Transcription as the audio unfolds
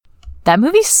That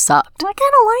movie sucked. I kind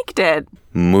of liked it.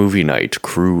 Movie Night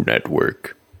Crew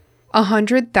Network.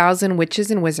 100,000 witches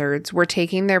and wizards were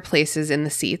taking their places in the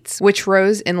seats, which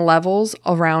rose in levels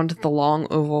around the long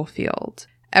oval field.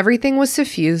 Everything was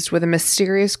suffused with a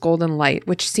mysterious golden light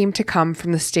which seemed to come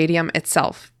from the stadium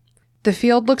itself. The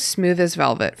field looked smooth as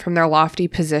velvet from their lofty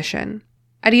position.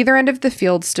 At either end of the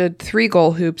field stood 3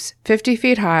 goal hoops, 50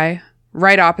 feet high.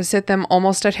 Right opposite them,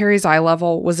 almost at Harry's eye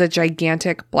level, was a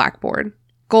gigantic blackboard.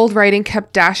 Gold writing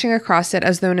kept dashing across it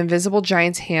as though an invisible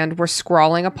giant's hand were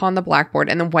scrawling upon the blackboard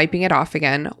and then wiping it off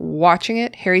again. Watching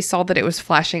it, Harry saw that it was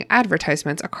flashing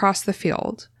advertisements across the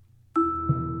field.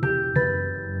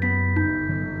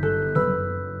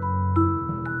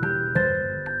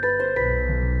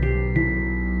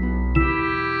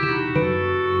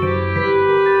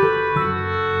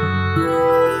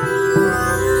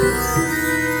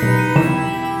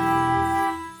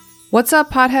 What's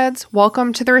up, potheads?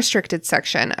 Welcome to the Restricted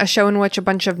Section, a show in which a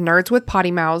bunch of nerds with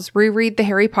potty mouths reread the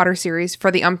Harry Potter series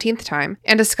for the umpteenth time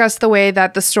and discuss the way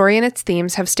that the story and its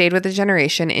themes have stayed with the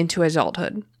generation into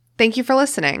adulthood. Thank you for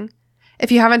listening.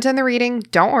 If you haven't done the reading,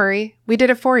 don't worry, we did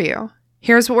it for you.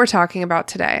 Here's what we're talking about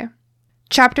today.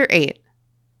 Chapter 8,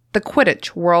 The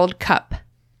Quidditch World Cup.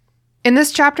 In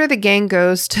this chapter, the gang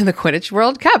goes to the Quidditch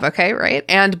World Cup, okay, right?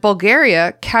 And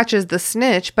Bulgaria catches the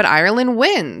snitch, but Ireland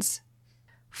wins.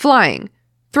 Flying,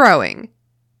 throwing,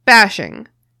 bashing,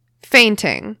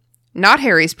 fainting. Not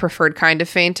Harry's preferred kind of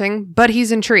fainting, but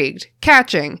he's intrigued.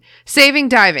 Catching, saving,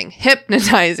 diving,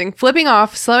 hypnotizing, flipping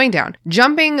off, slowing down,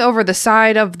 jumping over the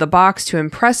side of the box to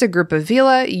impress a group of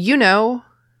Vila, you know,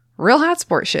 real hot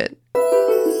sport shit.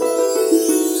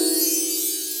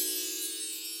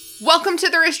 Welcome to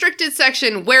the Restricted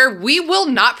Section, where we will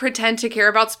not pretend to care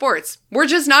about sports. We're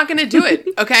just not going to do it,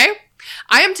 okay?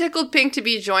 I am tickled pink to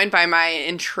be joined by my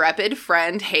intrepid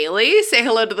friend, Haley. Say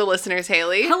hello to the listeners,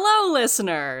 Haley. Hello,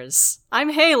 listeners. I'm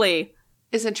Haley.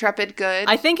 Is intrepid good?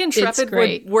 I think intrepid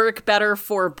would work better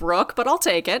for Brooke, but I'll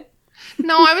take it.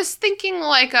 No, I was thinking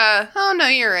oh no,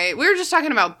 you're right. We were just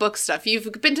talking about book stuff.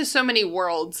 You've been to so many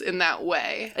worlds in that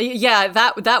way. Yeah,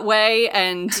 that way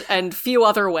and few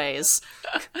other ways.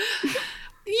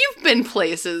 You've been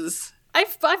places.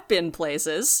 I've been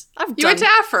places. You went to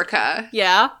Africa.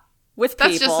 Yeah. With people.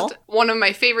 That's just one of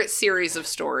my favorite series of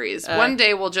stories. One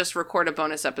day we'll just record a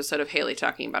bonus episode of Haley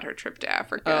talking about her trip to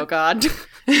Africa. Oh, God.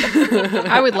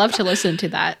 I would love to listen to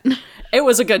that. It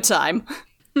was a good time.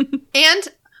 And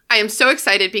I am so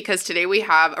excited because today we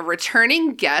have a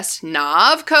returning guest,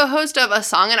 Nav, co-host of A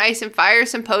Song in Ice and Fire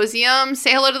Symposium.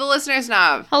 Say hello to the listeners,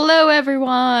 Nav. Hello,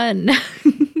 everyone.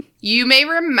 You may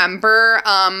remember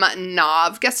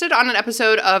Nav guested on an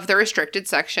episode of the Restricted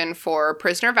Section for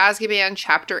Prisoner of Azkaban,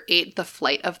 Chapter 8, The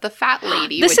Flight of the Fat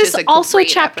Lady. This which is a also great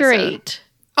Chapter episode. 8.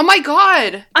 Oh my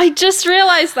god! I just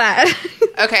realized that.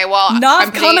 Okay, well,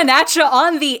 Nav coming at you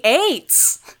on the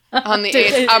 8s. On the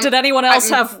 8th. Did anyone else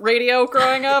have radio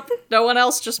growing up? No one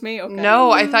else? Just me? Okay.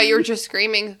 No, I thought you were just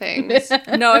screaming things.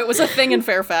 No, it was a thing in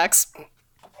Fairfax.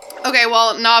 Okay,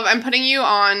 well, Nav, I'm putting you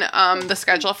on the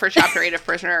schedule for Chapter 8 of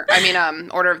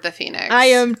Order of the Phoenix. I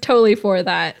am totally for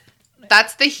that.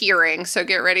 That's the hearing, so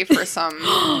get ready for some...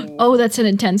 Oh, that's an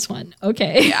intense one.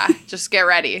 Okay. Yeah, just get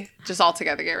ready. Just all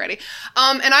together, get ready.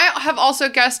 And I have also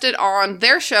guested on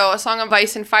their show, A Song of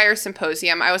Ice and Fire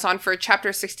Symposium. I was on for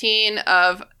Chapter 16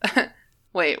 of...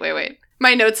 Wait.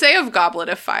 My notes say of Goblet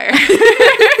of Fire.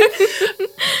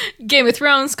 Game of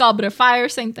Thrones, Goblet of Fire,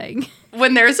 same thing.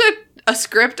 When there's a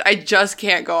script, I just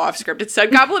can't go off script. It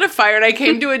said Goblet of Fire, and I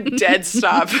came to a dead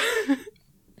stop.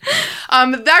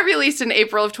 That released in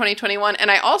April of 2021,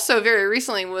 and I also very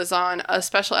recently was on a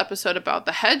special episode about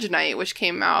The Hedge Knight, which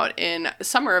came out in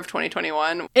summer of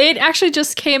 2021. It actually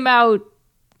just came out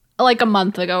like a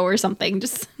month ago or something.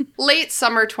 Just late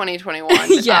summer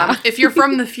 2021. Yeah. If you're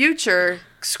from the future,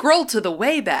 scroll to the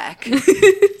way back.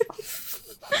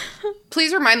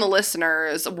 Please remind the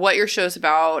listeners what your show's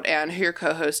about and who your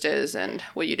co-host is and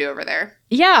what you do over there.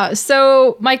 Yeah,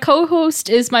 so my co-host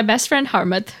is my best friend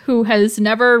Harmut, who has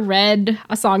never read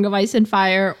A Song of Ice and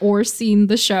Fire or seen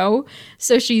the show.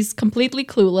 So she's completely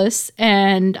clueless,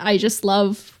 and I just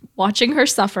love watching her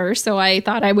suffer, so I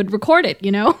thought I would record it,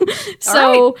 you know?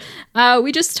 So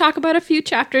we just talk about a few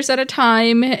chapters at a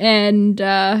time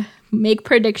and make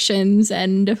predictions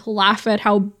and laugh at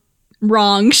how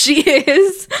wrong she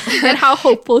is and how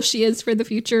hopeful she is for the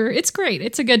future. It's great.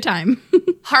 It's a good time.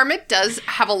 Harmut does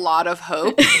have a lot of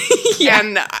hope. Yeah.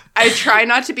 And I try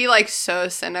not to be like so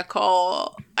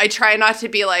cynical. I try not to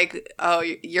be like, oh,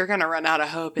 you're going to run out of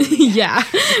hope. Yeah.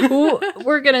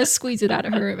 We're going to squeeze it out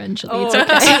of her eventually. It's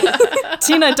okay.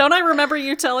 Tina, don't I remember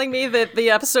you telling me that the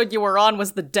episode you were on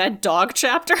was the dead dog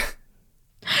chapter?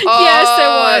 Yes,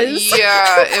 it was.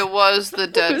 Yeah, it was the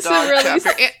dead was dog really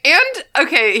chapter. And,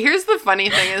 okay, here's the funny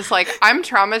thing is, like, I'm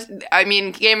traumatized. I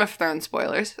mean, Game of Thrones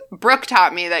spoilers. Brooke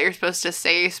taught me that you're supposed to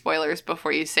say spoilers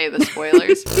before you say the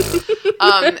spoilers.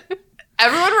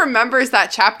 Everyone remembers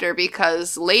that chapter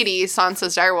because Lady,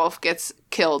 Sansa's direwolf, gets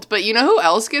killed. But you know who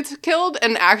else gets killed?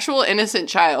 An actual innocent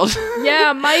child.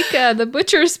 Yeah, Micah, the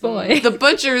butcher's boy. The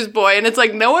butcher's boy. And it's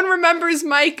like, no one remembers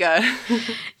Micah.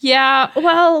 Yeah,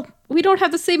 well, we don't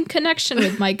have the same connection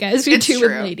with Micah as we do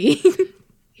with Lady.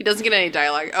 He doesn't get any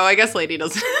dialogue. Oh, I guess Lady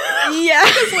doesn't. Yeah.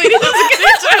 I guess Lady doesn't get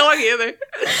any dialogue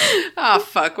either. Oh,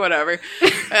 fuck, whatever.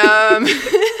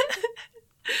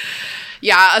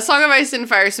 Yeah, A Song of Ice and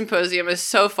Fire Symposium is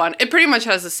so fun. It pretty much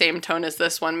has the same tone as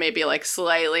this one, maybe like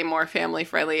slightly more family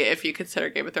friendly if you consider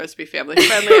Game of Thrones to be family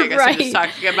friendly. I guess Right. I'm just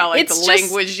talking about like It's the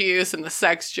language use and the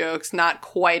sex jokes, not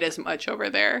quite as much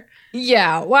over there.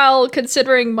 Yeah, well,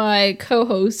 considering my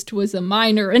co-host was a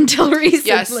minor until recently.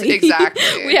 Yes,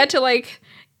 exactly. We had to like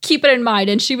keep it in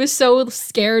mind, and she was so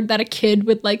scared that a kid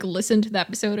would like listen to the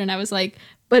episode, and I was like,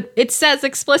 but it says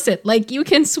explicit, like you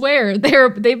can swear.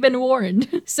 They've been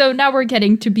warned. So now we're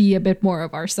getting to be a bit more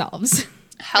of ourselves.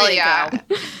 Hell yeah.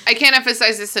 I can't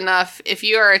emphasize this enough. If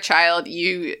you are a child,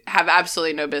 you have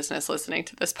absolutely no business listening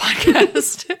to this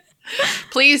podcast.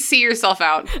 Please see yourself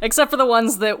out. Except for the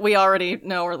ones that we already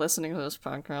know are listening to this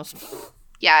podcast.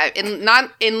 Yeah,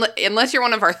 unless you're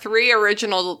one of our 3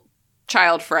 original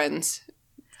child friends.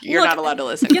 You're not allowed to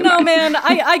listen. You know, man,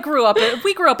 I grew up.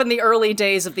 We grew up in the early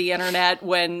days of the internet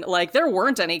when, like, there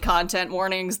weren't any content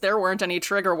warnings, there weren't any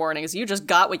trigger warnings. You just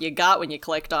got what you got when you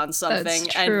clicked on something,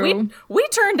 That's true. and we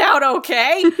turned out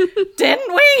okay,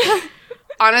 didn't we?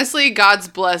 Honestly, God's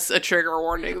bless a trigger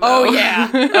warning. Though. Oh yeah,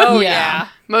 oh yeah.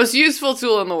 Most useful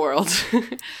tool in the world.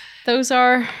 Those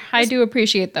are, I do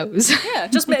appreciate those. Yeah,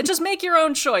 just make your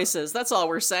own choices. That's all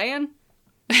we're saying.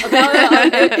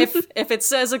 If it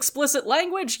says explicit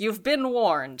language, you've been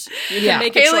warned. You can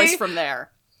make a Haley, choice from there.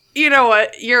 You know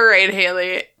what? You're right,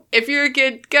 Haley. If you're a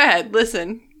kid, go ahead,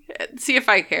 listen. See if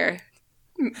I care.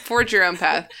 Forge your own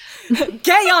path.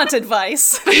 Gay aunt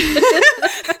advice.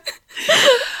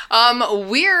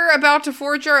 We're about to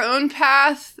forge our own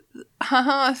path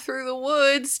through the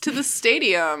woods to the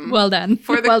stadium. Well done.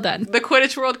 Well done. The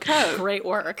Quidditch World Cup. Great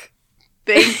work.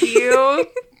 Thank you.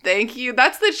 Thank you.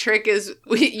 That's the trick is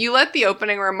you let the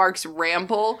opening remarks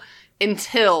ramble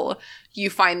until you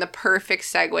find the perfect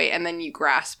segue and then you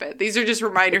grasp it. These are just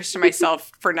reminders to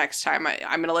myself for next time.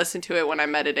 I'm going to listen to it when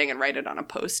I'm editing and write it on a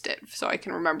Post-it so I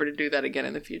can remember to do that again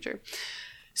in the future.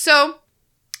 So,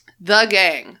 the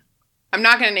gang. I'm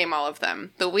not going to name all of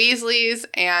them. The Weasleys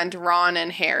and Ron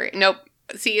and Harry. Nope.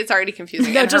 See, it's already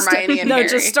confusing. No, and Hermione and Harry.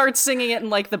 just start singing it in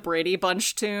like the Brady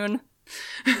Bunch tune.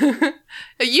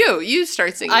 You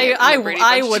start singing.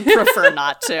 I would prefer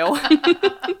not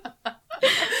to.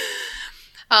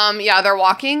 Yeah, they're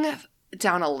walking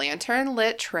down a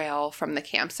lantern-lit trail from the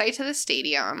campsite to the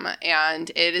stadium, and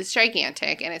it is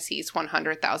gigantic, and it seats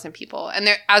 100,000 people. And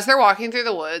as they're walking through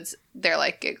the woods, they're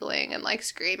like giggling and like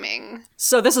screaming.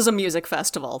 So this is a music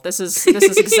festival. This is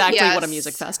exactly Yes. what a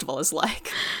music festival is like.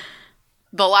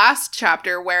 The last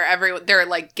chapter where they're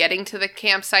like getting to the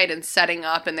campsite and setting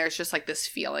up, and there's just like this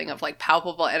feeling of like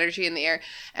palpable energy in the air.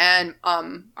 And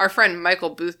our friend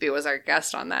Michael Boothby was our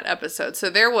guest on that episode. So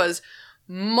there was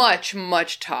much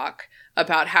talk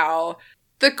about how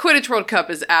the Quidditch World Cup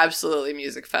is absolutely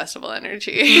music festival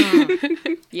energy.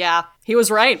 Yeah, he was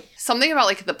right. Something about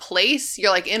like the place, you're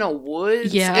like in a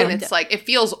woods, Yeah. and it's like it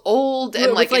feels old and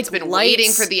With, like like, it's been lights.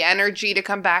 waiting for the energy to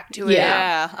come back to it.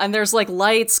 Yeah, and there's like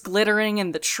lights glittering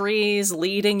in the trees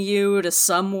leading you to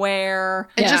somewhere.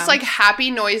 And Yeah. just like happy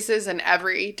noises in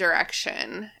every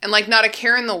direction. And like not a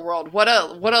care in the world. What a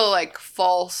like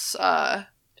false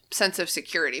sense of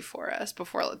security for us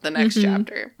before the next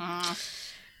chapter.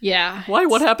 Yeah. Why?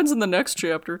 What happens in the next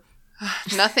chapter?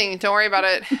 Nothing. Don't worry about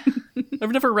it.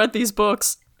 I've never read these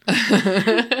books.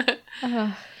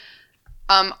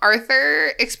 Arthur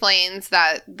explains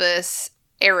that this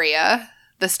area,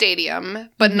 the stadium,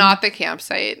 but not the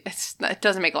campsite, it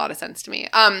doesn't make a lot of sense to me.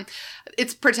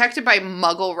 It's protected by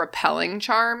Muggle repelling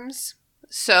charms.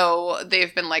 So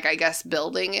they've been like, I guess,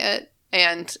 building it.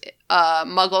 And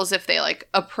Muggles, if they like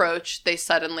approach, they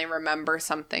suddenly remember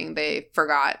something they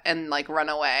forgot and like run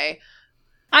away.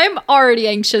 I'm already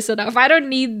anxious enough. I don't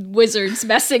need wizards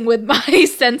messing with my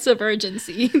sense of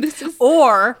urgency. This is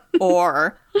Or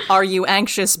are you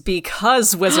anxious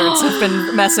because wizards have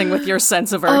been messing with your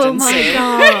sense of urgency?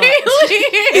 oh my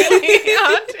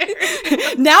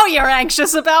god. Now you're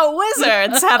anxious about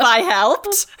wizards. Have I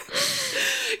helped?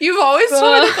 You've always told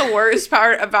me that the worst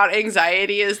part about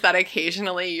anxiety is that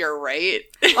occasionally you're right.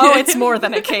 Oh, it's more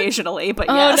than occasionally, but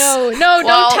yes. Oh, no,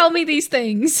 don't tell me these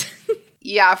things.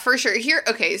 Yeah, for sure.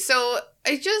 Okay, so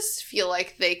I just feel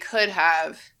like they could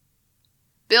have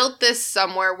built this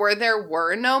somewhere where there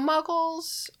were no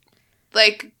muggles.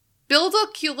 Like, build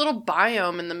a cute little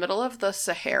biome in the middle of the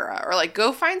Sahara. Or, like,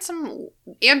 go find some...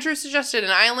 Andrew suggested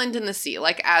an island in the sea,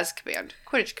 like Azkaban.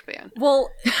 Quidditch Caban. Well,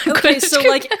 okay, so,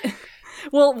 like...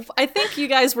 Well, I think you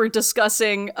guys were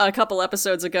discussing a couple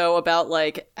episodes ago about,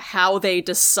 like, how they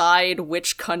decide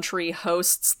which country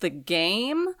hosts the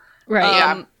game. Right,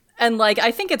 yeah. And, like, I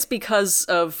think it's because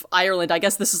of Ireland. I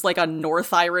guess this is, like, a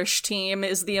North Irish team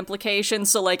is the implication.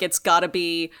 So, like, it's gotta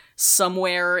be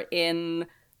somewhere in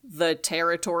the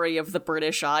territory of the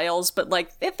British Isles. But,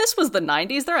 like, if this was the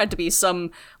 90s, there had to be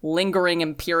some lingering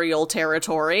imperial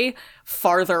territory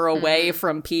farther away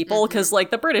from people. Because, like,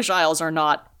 the British Isles are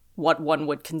not what one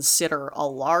would consider a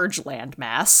large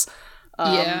landmass.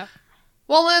 Yeah.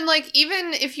 Well, then, like,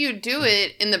 even if you do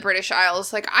it in the British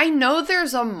Isles, like, I know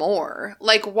there's a moor.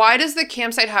 Like, why does the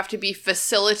campsite have to be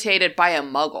facilitated by a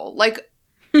muggle? Like...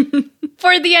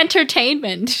 For the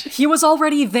entertainment. He was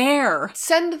already there.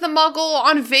 Send the muggle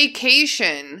on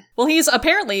vacation. Well, he's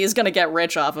gonna get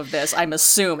rich off of this, I'm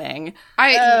assuming.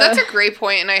 That's a great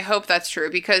point, and I hope that's true,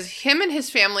 because him and his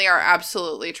family are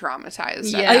absolutely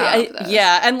traumatized.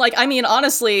 Yeah, and, like, I mean,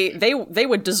 honestly, they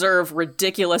would deserve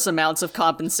ridiculous amounts of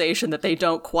compensation that they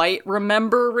don't quite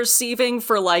remember receiving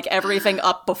for, like, everything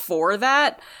up before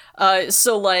that.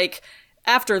 So, like,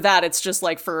 after that, it's just,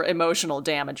 like, for emotional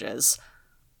damages.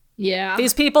 Yeah.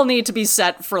 These people need to be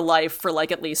set for life for,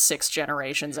 like, at least 6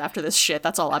 generations after this shit.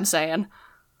 That's all I'm saying.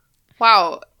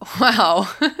 Wow.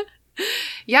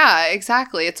 Yeah,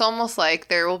 exactly. It's almost like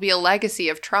there will be a legacy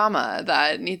of trauma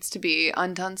that needs to be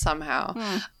undone somehow.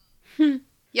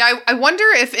 Yeah, I wonder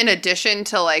if in addition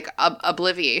to, like,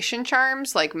 obliviation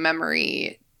charms, like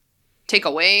memory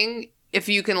takeawaying, if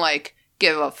you can, like,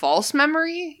 give a false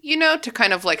memory, you know, to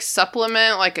kind of, like,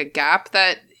 supplement, like, a gap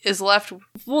that is left.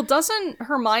 Well, doesn't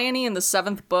Hermione in the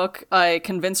 7th book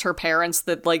convince her parents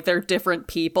that, like, they're different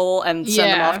people and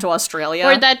send them off to Australia?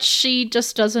 Or that she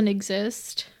just doesn't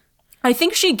exist? I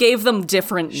think she gave them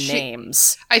different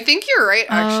names. I think you're right,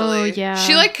 actually. Oh, yeah.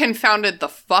 She, like, confounded the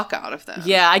fuck out of them.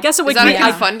 Yeah, I guess it would be... Is that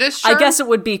a confundus charm? I guess it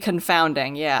would be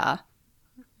confounding, yeah.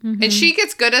 Mm-hmm. And she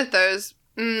gets good at those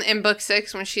in book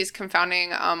 6 when she's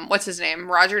confounding, what's his name?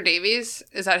 Roger Davies?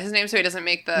 Is that his name? So he doesn't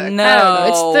make the... No,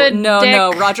 it's the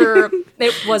No, Roger...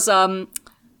 It was,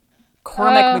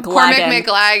 Cormac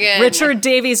McLagan. Richard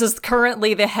Davies is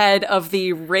currently the head of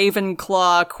the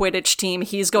Ravenclaw Quidditch team.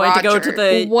 He's going to go to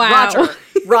the... Wow.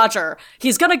 Roger.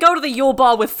 He's going to go to the Yule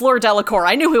Ball with Fleur Delacour.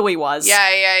 I knew who he was.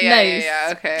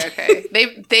 Yeah. Okay.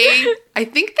 They I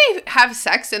think they have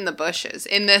sex in the bushes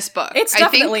in this book. It's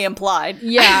definitely implied.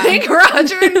 Yeah. I think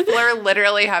Roger and Fleur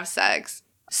literally have sex.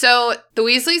 So the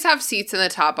Weasleys have seats in the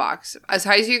top box. As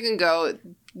high as you can go,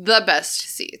 the best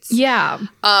seats. Yeah.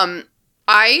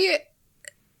 I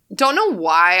don't know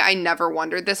why I never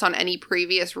wondered this on any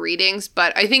previous readings,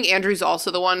 but I think Andrew's also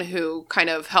the one who kind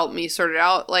of helped me sort it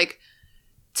out. Like,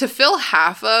 to fill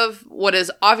half of what is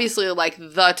obviously, like,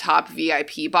 the top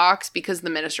VIP box, because the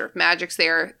Minister of Magic's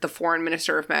there, the Foreign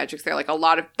Minister of Magic's there, like, a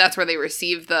lot of... That's where they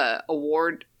receive the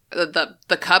award,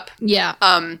 the cup. Yeah.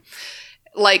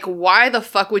 Like, why the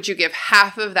fuck would you give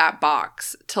half of that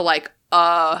box to, like,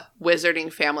 a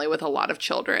wizarding family with a lot of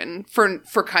children for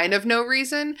kind of no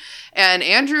reason? And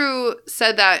Andrew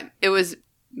said that it was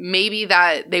maybe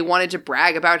that they wanted to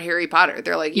brag about Harry Potter.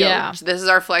 They're like, yo, this is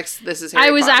our flex, this is Harry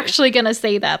Potter. I was actually gonna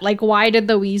say that. Like, why did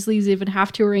the Weasleys even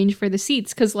have to arrange for the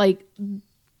seats? Because, like,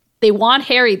 they want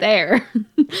Harry there.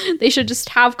 They should just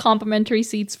have complimentary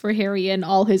seats for Harry and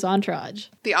all his entourage.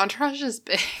 The entourage is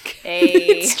big.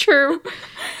 It's true.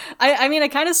 I mean,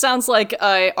 it kind of sounds like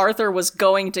Arthur was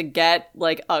going to get,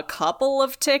 like, a couple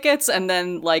of tickets, and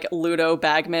then, like, Ludo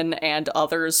Bagman and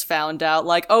others found out,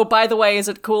 like, oh, by the way, is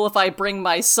it cool if I bring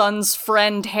my son's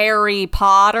friend Harry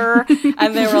Potter?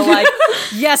 And they were like,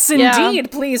 yes,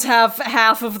 indeed, please have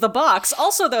half of the box.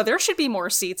 Also, though, there should be more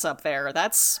seats up there.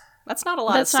 That's not a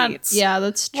lot of seats. Yeah,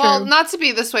 that's true. Well, not to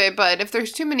be this way, but if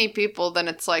there's too many people, then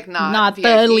it's, like, not the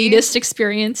VIP. elitist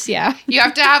experience, yeah. You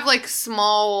have to have, like,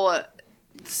 small...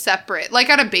 separate, like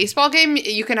at a baseball game,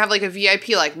 you can have like a VIP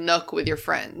like nook with your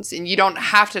friends, and you don't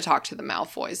have to talk to the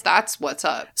Malfoys. That's what's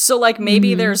up. So, like,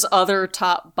 maybe there's other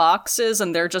top boxes,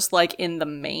 and they're just like in the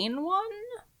main one.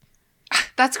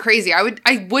 That's crazy.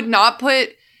 I would not put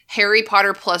Harry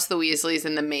Potter plus the Weasleys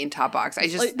in the main top box.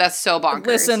 That's so bonkers.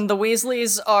 Listen, the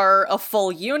Weasleys are a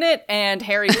full unit, and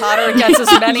Harry Potter gets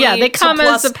as many. Yeah, they come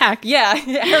as a pack. Yeah,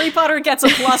 Harry Potter gets a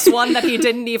 +1 that he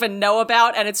didn't even know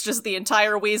about, and it's just the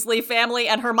entire Weasley family,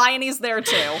 and Hermione's there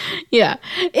too. Yeah.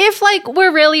 If, like,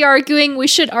 we're really arguing, we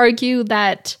should argue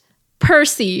that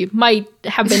Percy might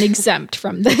have been exempt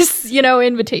from this,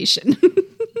 invitation.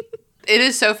 It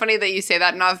is so funny that you say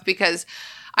that, Nav, because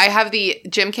I have the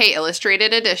Jim K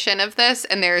illustrated edition of this,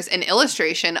 and there's an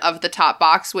illustration of the top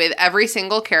box with every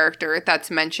single character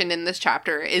that's mentioned in this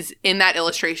chapter is in that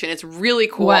illustration. It's really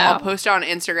cool. Wow. I'll post it on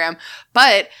Instagram.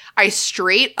 But I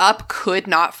straight up could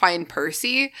not find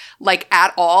Percy, like,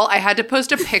 at all. I had to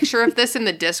post a picture of this in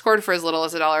the Discord for as little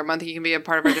as $1 a month. You can be a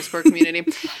part of our Discord community.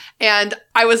 And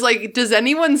I was like, does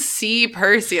anyone see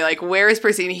Percy? Like, where is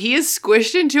Percy? And he is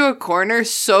squished into a corner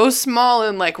so small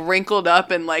and, like, wrinkled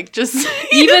up and, like, just...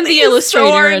 Even the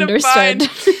illustrator understood.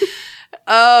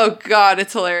 Oh, God,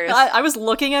 it's hilarious. I was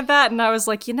looking at that, and I was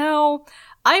like,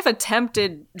 I've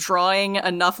attempted drawing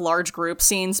enough large group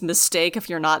scenes, mistake if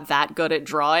you're not that good at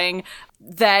drawing,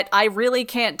 that I really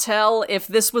can't tell if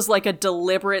this was like a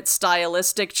deliberate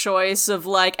stylistic choice of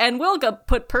like, and we'll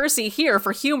put Percy here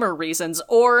for humor reasons,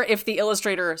 or if the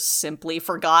illustrator simply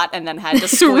forgot and then had to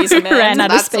squeeze him in. Ran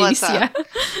out of space, yeah.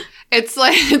 It's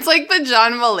like the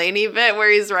John Mulaney bit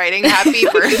where he's writing "Happy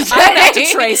Birthday." I have to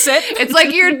trace it. It's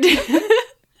like you're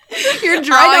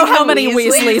drawing. I know how many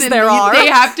Weasleys there are. They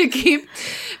have to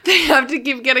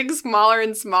keep getting smaller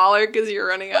and smaller because you're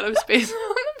running out of space on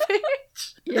the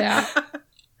page. Yeah.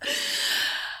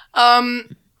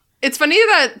 It's funny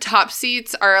that top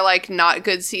seats are like not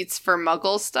good seats for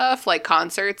Muggle stuff, like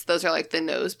concerts. Those are like the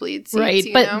nosebleed seats, right?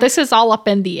 But this is all up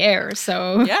in the air,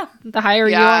 so yeah, the higher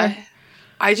you are.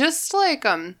 I just like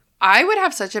I would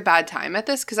have such a bad time at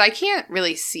this because I can't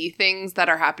really see things that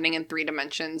are happening in 3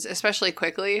 dimensions, especially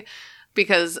quickly,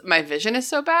 because my vision is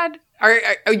so bad. Are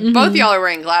both y'all are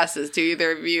wearing glasses? Do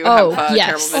either of you have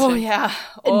terrible vision? Oh yeah.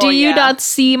 Do you not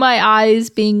see my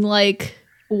eyes being like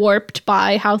warped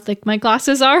by how thick my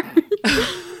glasses are?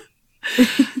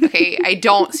 Okay, I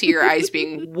don't see your eyes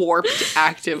being warped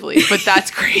actively, but that's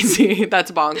crazy.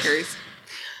 That's bonkers.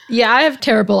 Yeah, I have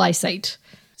terrible eyesight.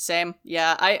 Same.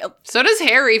 Yeah. So does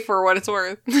Harry, for what it's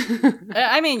worth.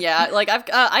 I mean, yeah. Like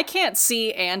I can't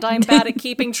see, and I'm bad at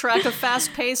keeping track of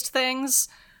fast-paced things.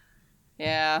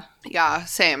 Yeah. Yeah.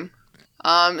 Same.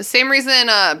 Same reason.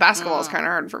 Basketball is kind of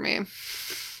hard for me.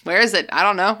 Where is it? I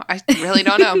don't know. I really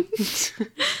don't know.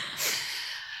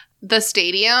 The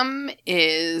stadium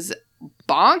is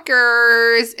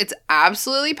bonkers. It's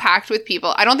absolutely packed with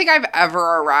people. I don't think I've ever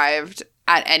arrived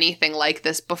at anything like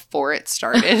this before it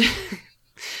started.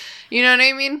 You know what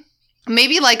I mean?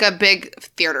 Maybe like a big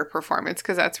theater performance,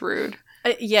 because that's rude.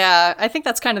 Yeah, I think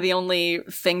that's kind of the only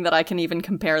thing that I can even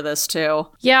compare this to.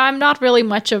 Yeah, I'm not really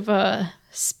much of a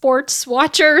sports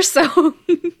watcher, so...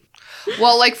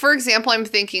 Well, like, for example, I'm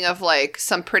thinking of, like,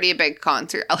 some pretty big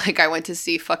concert. Like, I went to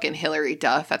see fucking Hillary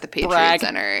Duff at the Patriot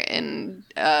Center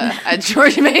at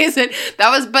George Mason.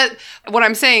 But what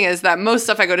I'm saying is that most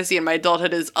stuff I go to see in my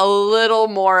adulthood is a little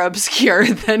more obscure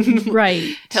than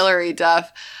Hillary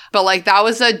Duff. But, like, that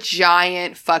was a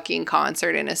giant fucking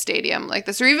concert in a stadium like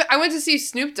this. Or even, I went to see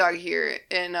Snoop Dogg here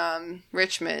in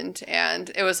Richmond,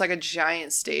 and it was, like, a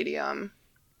giant stadium.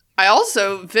 I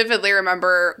also vividly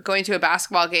remember going to a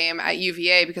basketball game at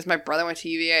UVA because my brother went to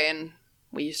UVA, and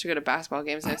we used to go to basketball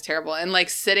games, and it was terrible. And, like,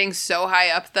 sitting so high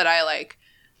up that I, like,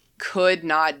 could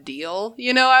not deal.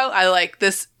 You know, I like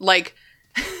this, like...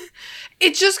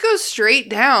 It just goes straight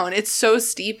down. It's so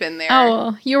steep in there.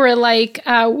 Oh, you were like,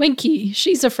 Winky,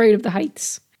 she's afraid of the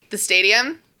heights. The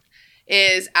stadium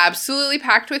is absolutely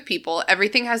packed with people.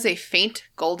 Everything has a faint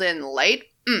golden light.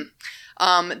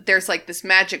 There's like this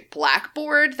magic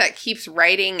blackboard that keeps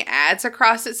writing ads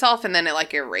across itself and then it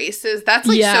like erases. That's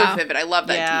like so vivid. I love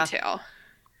that detail.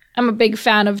 I'm a big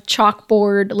fan of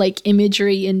chalkboard like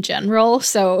imagery in general,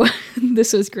 so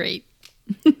this was great.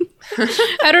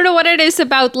 I don't know what it is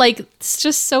about, like, it's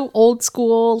just so old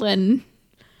school and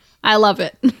I love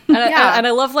it. And I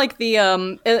love like the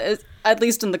at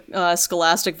least in the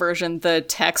Scholastic version, the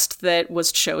text that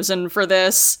was chosen for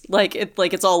this,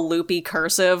 it's all loopy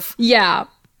cursive. Yeah.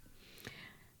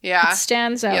 Yeah. It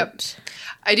stands out. Yep.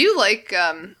 I do like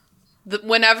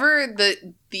whenever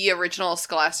the original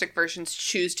Scholastic versions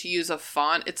choose to use a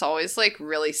font, it's always like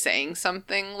really saying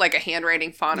something, like a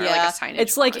handwriting font or like a signage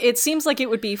it's font. Like, it seems like it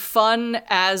would be fun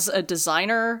as a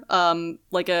designer,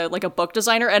 like a book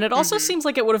designer, and it also seems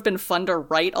like it would have been fun to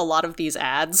write a lot of these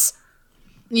ads.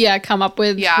 Yeah, come up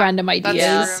with random ideas.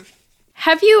 That's true.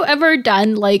 Have you ever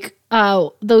done like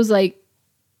those like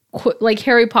like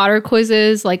Harry Potter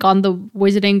quizzes, like on the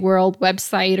Wizarding World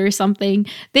website or something,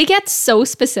 they get so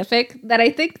specific that I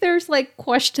think there's like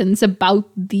questions about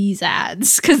these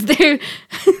ads because they're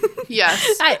Yes.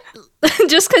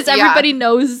 just because everybody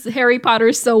knows Harry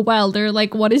Potter so well, they're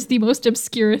like, what is the most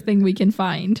obscure thing we can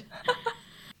find?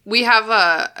 We have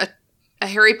a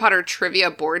Harry Potter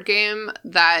trivia board game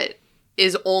that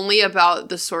is only about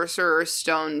the Sorcerer's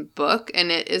Stone book,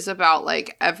 and it is about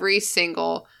like every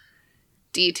single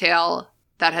detail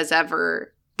that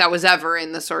was ever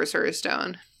in the Sorcerer's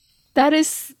Stone. That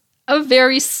is a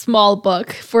very small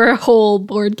book for a whole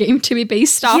board game to be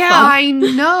based off of. Yeah, I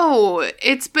know.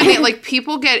 It's been like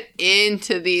people get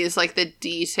into these like the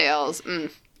details.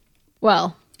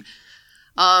 Well,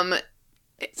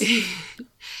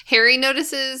 Harry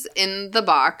notices in the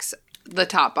box, the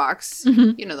top box,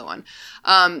 you know the one.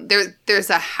 There's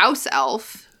a house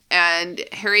elf, and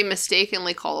Harry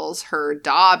mistakenly calls her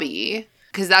Dobby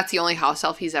because that's the only house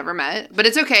elf he's ever met. But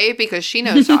it's okay because she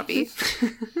knows Dobby.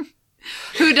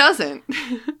 Who doesn't?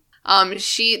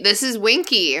 This is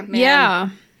Winky. Man. Yeah.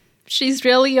 She's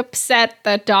really upset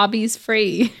that Dobby's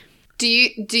free. Do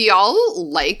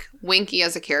y'all like Winky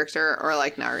as a character, or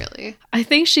like not really? I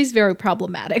think she's very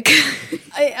problematic.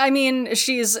 I mean,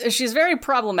 she's very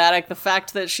problematic. The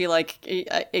fact that she like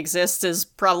exists is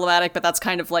problematic, but that's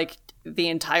kind of like the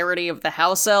entirety of the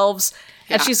house elves.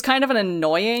 Yeah. And she's kind of an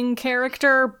annoying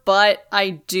character, but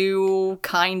I do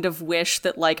kind of wish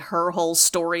that like her whole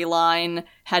storyline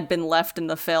had been left in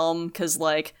the film, because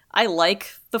like I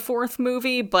like the fourth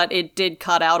movie, but it did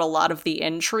cut out a lot of the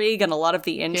intrigue, and a lot of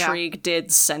the intrigue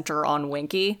did center on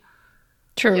Winky.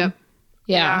 True. Yep.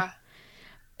 Yeah.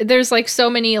 There's like so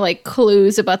many like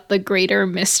clues about the greater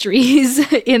mysteries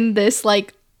in this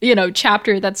like, you know,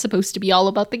 chapter that's supposed to be all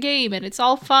about the game, and it's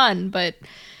all fun, but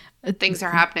things are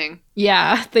happening.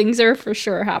 Yeah, things are for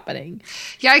sure happening.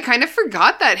 Yeah, I kind of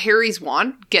forgot that Harry's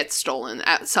wand gets stolen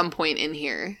at some point in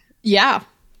here. Yeah.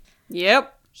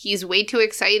 Yep. He's way too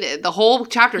excited. The whole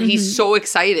chapter, he's so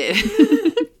excited.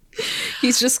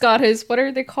 He's just got his, what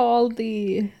are they called?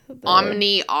 The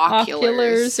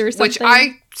omni-oculars or something. Which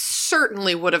I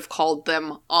certainly would have called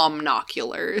them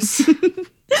omnoculars.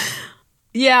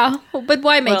 Yeah, but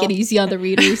why make it easy on the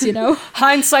readers, you know?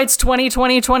 Hindsight's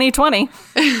 20/20/20/20.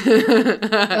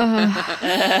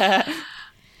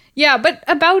 Yeah, but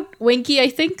about Winky, I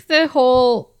think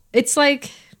it's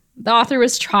like the author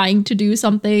was trying to do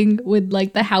something with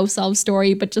like the house elf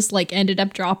story, but just like ended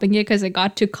up dropping it because it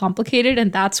got too complicated,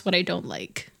 and that's what I don't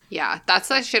like. Yeah, that's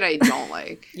that shit I don't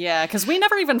like. Yeah, because we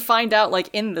never even find out, like,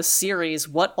 in the series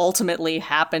what ultimately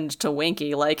happened to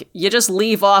Winky. Like, you just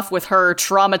leave off with her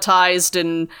traumatized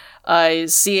and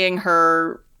seeing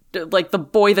her, like, the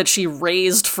boy that she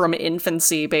raised from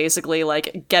infancy, basically,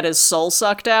 like, get his soul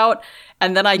sucked out.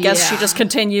 And then I guess she just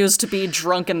continues to be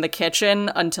drunk in the kitchen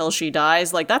until she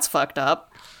dies. Like, that's fucked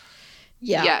up.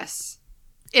 Yeah. Yes.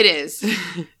 It is.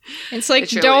 It's like,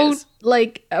 don't,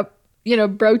 like...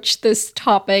 broach this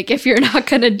topic if you're not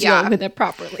going to deal with it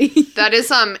properly. That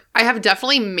is, I have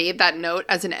definitely made that note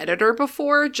as an editor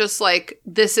before, just like,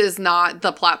 this is not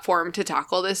the platform to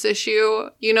tackle this issue.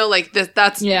 You know, like, you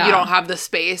don't have the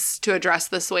space to address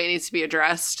this the way it needs to be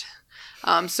addressed.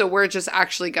 So we're just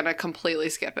actually going to completely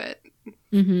skip it.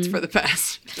 Mm-hmm. It's for the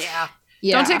best. Yeah.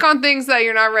 Don't take on things that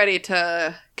you're not ready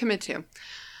to commit to.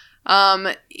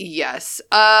 Yes.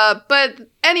 But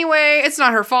anyway, it's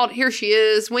not her fault. Here she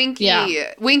is, Winky.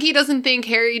 Yeah. Winky doesn't think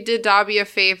Harry did Dobby a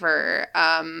favor,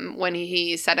 when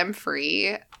he set him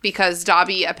free, because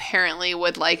Dobby apparently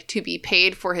would like to be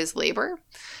paid for his labor,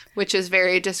 which is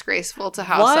very disgraceful to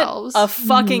house elves. A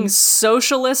fucking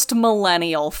socialist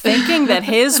millennial thinking that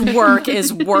his work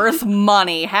is worth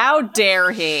money. How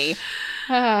dare he?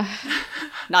 Not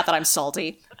that I'm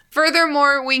salty.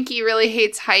 Furthermore, Winky really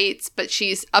hates heights, but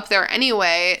she's up there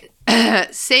anyway,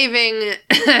 saving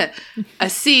a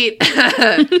seat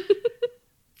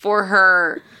for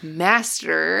her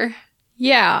master.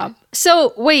 Yeah.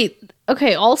 So, wait.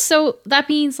 Okay, also, that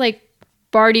means, like,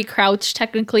 Barty Crouch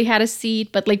technically had a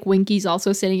seat, but, like, Winky's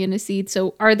also sitting in a seat.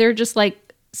 So, are there just,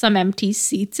 like, some empty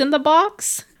seats in the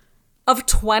box? Of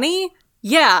 20?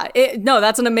 Yeah. No,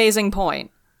 that's an amazing point.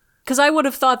 Because I would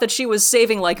have thought that she was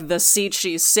saving, like, the seat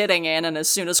she's sitting in, and as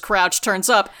soon as Crouch turns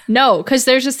up... No, because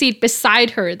there's a seat beside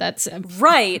her that's...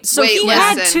 Right, so he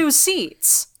had 2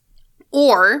 seats.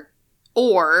 Or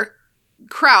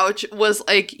Crouch was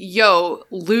like, yo,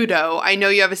 Ludo, I know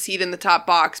you have a seat in the top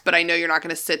box, but I know you're not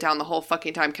going to sit down the whole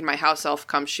fucking time. Can my house elf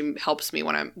come? She helps me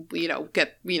when I'm,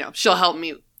 she'll help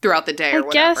me throughout the day or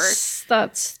whatever. I guess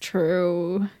that's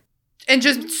true. And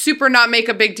just super not make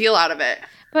a big deal out of it.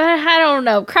 But I don't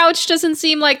know. Crouch doesn't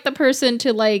seem like the person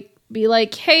to like be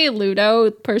like, hey,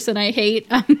 Ludo, person I hate,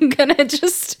 I'm gonna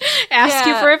just ask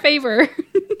you for a favor.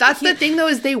 That's the thing, though,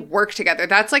 is they work together.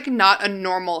 That's, like, not a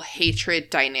normal hatred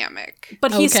dynamic.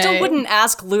 But he still wouldn't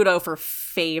ask Ludo for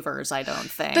favors, I don't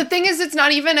think. The thing is, it's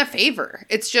not even a favor.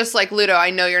 It's just like, Ludo,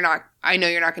 I know you're not going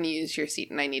to use your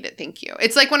seat and I need it. Thank you.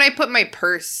 It's like when I put my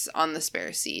purse on the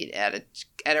spare seat at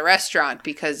a restaurant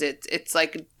because it's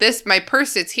like, this, my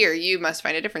purse sits here. You must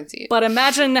find a different seat. But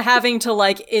imagine having to,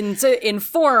 like,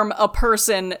 inform a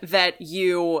person that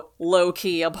you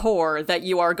low-key abhor that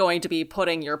you are going to be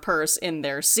putting your purse in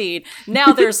their seat.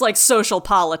 Now there's, like, social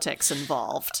politics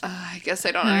involved. I guess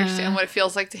I don't understand what it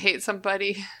feels like to hate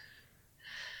somebody.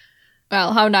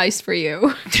 Well, how nice for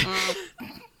you.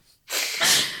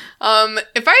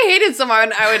 If I hated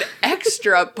someone, I would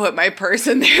extra put my purse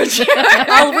in there too.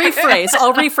 I'll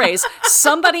rephrase.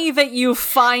 Somebody that you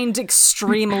find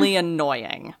extremely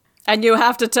annoying. And you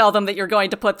have to tell them that you're going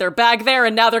to put their bag there,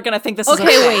 and now they're going to think this is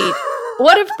okay, wait.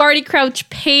 What if Barty Crouch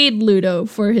paid Ludo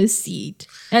for his seat?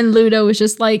 And Ludo was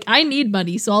just like, I need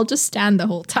money, so I'll just stand the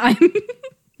whole time.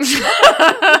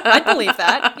 I believe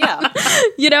that, yeah.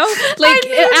 You know? Like,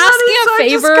 asking a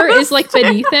favor is, like,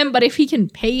 beneath him, but if he can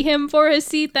pay him for his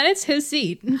seat, then it's his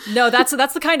seat. No, that's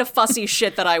the kind of fussy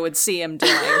shit that I would see him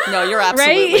doing. No, you're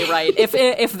absolutely right.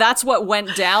 If that's what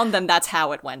went down, then that's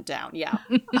how it went down, yeah.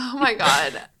 Oh my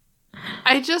god.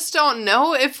 I just don't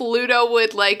know if Ludo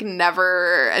would, like,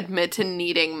 never admit to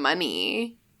needing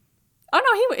money. Oh,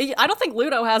 no, I don't think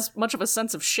Ludo has much of a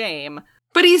sense of shame.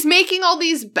 But he's making all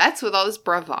these bets with all this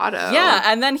bravado. Yeah,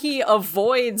 and then he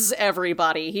avoids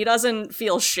everybody. He doesn't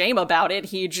feel shame about it.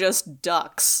 He just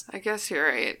ducks. I guess you're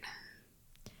right.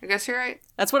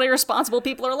 That's what irresponsible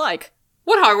people are like.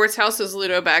 What Hogwarts house is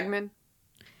Ludo Bagman?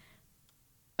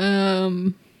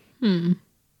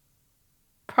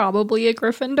 Probably a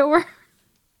Gryffindor.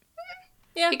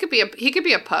 Yeah, he could be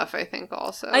a Puff, I think.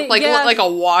 Also, like a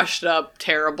washed up,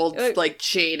 terrible, like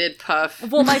jaded Puff.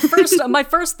 Well, my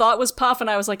first thought was Puff, and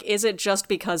I was like, is it just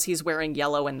because he's wearing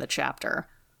yellow in the chapter?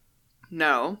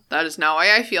 No, that is not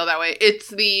why I feel that way. It's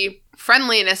the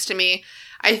friendliness to me.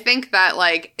 I think that,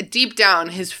 like, deep down,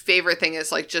 his favorite thing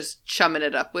is, like, just chumming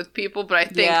it up with people. But I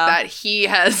think that he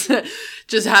has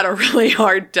just had a really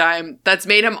hard time. That's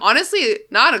made him, honestly,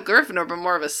 not a Gryffindor, but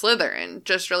more of a Slytherin.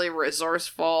 Just really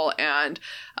resourceful and,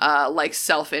 like,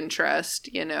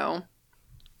 self-interest, you know?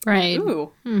 Right.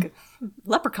 Ooh.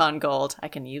 Leprechaun gold. I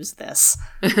can use this.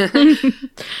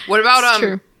 What about,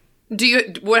 true.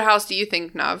 What house do you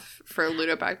think, Nav, for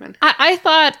Ludo Bagman? I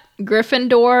thought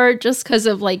Gryffindor just because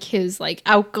of, like, his, like,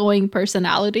 outgoing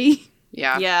personality.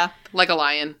 Yeah. Like a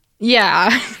lion. Yeah.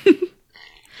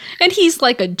 And he's,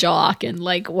 like, a jock, and,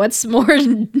 like, what's more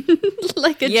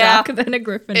like a jock than a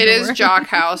Gryffindor? It is jock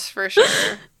house, for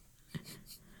sure.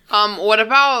 What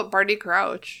about Barty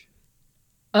Crouch?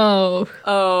 Oh,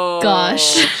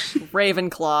 gosh.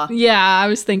 Ravenclaw. Yeah, I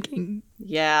was thinking.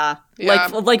 Yeah.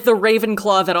 Like the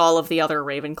Ravenclaw that all of the other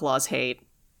Ravenclaws hate.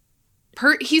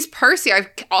 He's Percy. I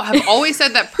have always said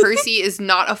that Percy is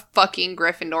not a fucking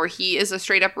Gryffindor. He is a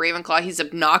straight up Ravenclaw. He's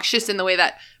obnoxious in the way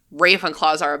that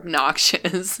Ravenclaws are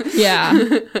obnoxious. Yeah.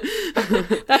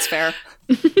 That's fair.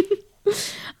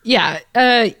 Yeah,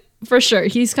 for sure.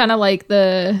 He's kind of like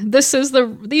these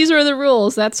are the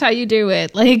rules. That's how you do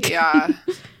it. Like, yeah.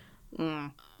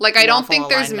 Like, I don't think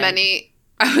there's many.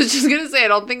 I was just going to say, I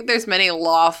don't think there's many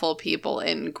lawful people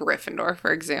in Gryffindor,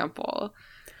 for example.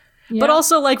 Yeah. But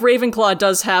also, like, Ravenclaw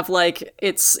does have, like,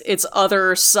 its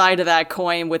other side of that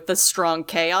coin with the strong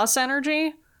chaos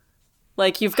energy.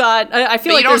 Like, you've got, I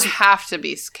feel like you don't have to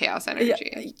be chaos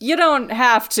energy. You don't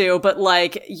have to, but,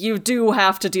 like, you do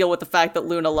have to deal with the fact that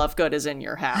Luna Lovegood is in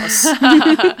your house.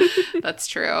 That's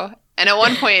true. And at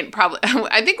one point, probably,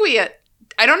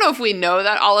 I don't know if we know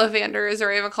that Ollivander is a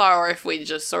Ravenclaw or if we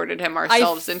just sorted him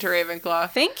ourselves into Ravenclaw. I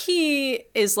think he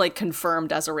is, like,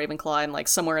 confirmed as a Ravenclaw and, like,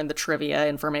 somewhere in the trivia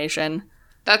information.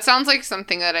 That sounds like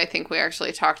something that I think we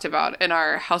actually talked about in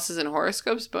our Houses and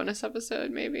Horoscopes bonus episode,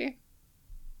 maybe.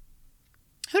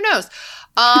 Who knows?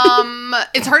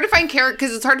 It's hard to find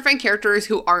characters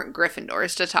who aren't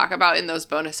Gryffindors to talk about in those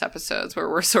bonus episodes where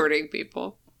we're sorting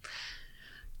people.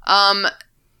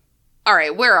 All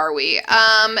right, where are we?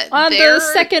 On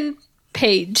the second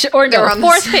page, or no,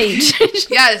 fourth page.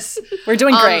 Yes. We're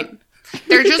doing great.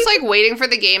 They're just, like, waiting for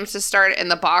the games to start, and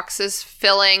the box is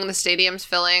filling, the stadium's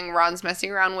filling. Ron's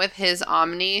messing around with his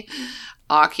Omni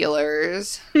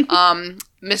oculars.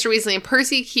 Mr. Weasley and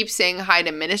Percy keep saying hi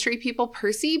to ministry people.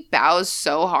 Percy bows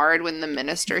so hard when the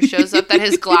minister shows up that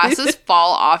his glasses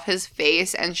fall off his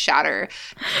face and shatter.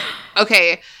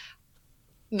 Okay,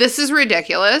 this is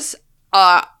ridiculous.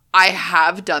 I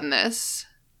have done this.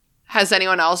 Has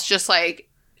anyone else just like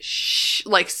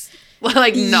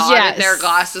nodded their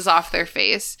glasses off their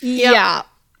face? Yeah.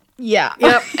 Yep.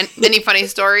 And any funny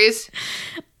stories?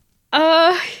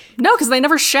 No, because they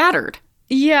never shattered.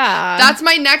 Yeah. That's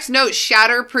my next note.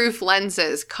 Shatterproof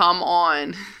lenses. Come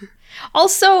on.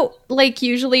 Also, like,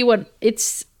 usually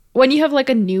when you have like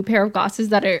a new pair of glasses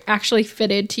that are actually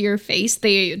fitted to your face,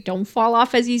 they don't fall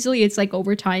off as easily. It's like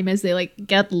over time as they like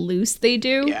get loose, they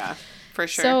do. Yeah, for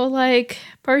sure. So like,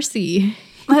 Percy.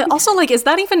 Also, like, is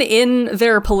that even in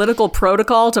their political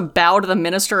protocol to bow to the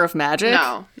Minister of Magic?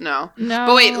 No.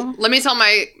 But wait, let me tell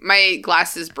my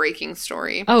glasses breaking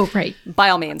story. Oh, right. By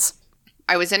all means.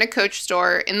 I was in a Coach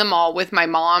store in the mall with my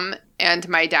mom and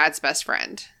my dad's best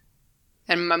friend.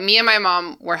 And me and my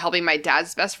mom were helping my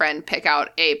dad's best friend pick out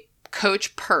a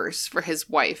Coach purse for his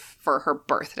wife for her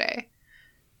birthday.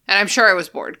 And I'm sure I was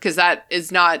bored because that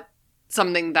is not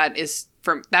something that is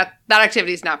for that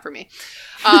activity is not for me.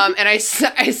 And I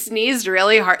sneezed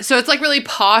really hard. So it's like really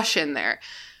posh in there.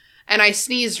 And I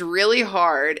sneezed really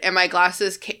hard and my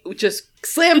glasses just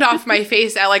slammed off my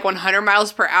face at like 100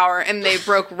 miles per hour. And they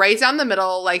broke right down the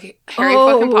middle like Harry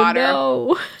fucking Potter.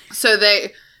 No. So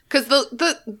because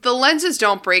the lenses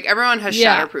don't break. Everyone has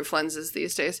shatterproof lenses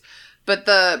these days. But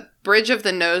the bridge of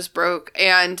the nose broke.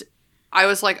 And I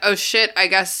was like, oh shit, I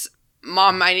guess,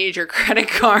 Mom, I need your credit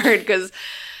card because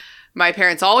my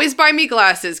parents always buy me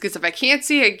glasses because if I can't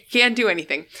see, I can't do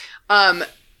anything. And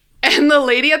the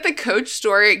lady at the Coach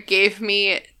store gave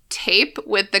me tape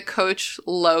with the Coach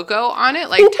logo on it,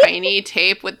 like tiny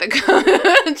tape with the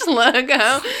Coach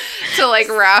logo to like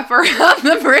wrap around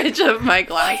the bridge of my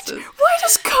glasses. Why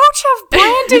does Coach have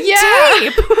branded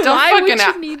tape? Why would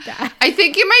you need that? I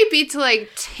think it might be to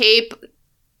like tape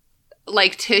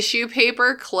like tissue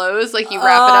paper closed, like you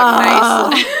wrap it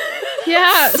up nicely.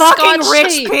 Yeah, fucking Scotch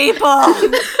rich tape. people.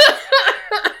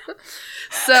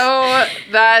 So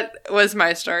that was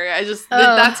my story.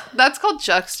 That's called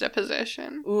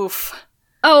juxtaposition. Oof.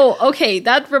 Oh, okay.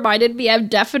 That reminded me. I've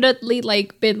definitely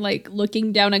like been like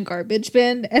looking down a garbage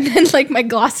bin, and then like my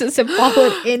glasses have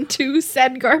fallen into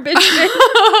said garbage bin.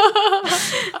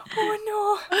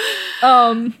 Oh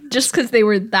no. Just because they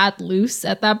were that loose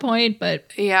at that point,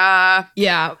 but Yeah.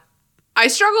 I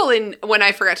struggle when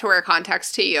I forget to wear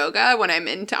contacts to yoga when I'm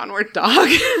in Downward Dog.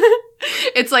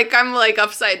 It's like I'm like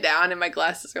upside down and my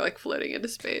glasses are like floating into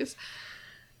space.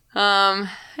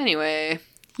 Anyway.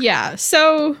 Yeah,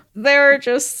 so they're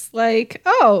just like,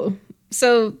 oh,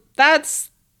 so that's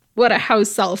what a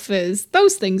house elf is.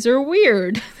 Those things are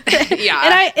weird. Yeah.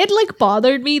 And it like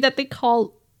bothered me that they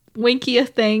call Winky a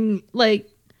thing. Like,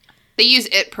 they use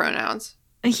it pronouns.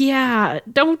 Yeah,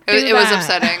 don't do that. It was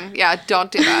upsetting. Yeah,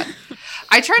 don't do that.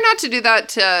 I try not to do that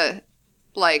to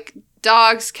like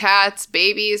dogs, cats,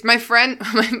 babies. My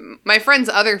friend's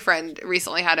other friend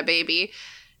recently had a baby,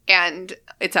 and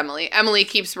it's Emily. Emily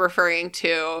keeps referring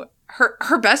to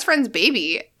her best friend's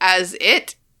baby as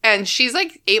it, and she's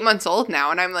like 8 months old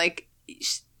now, and I'm like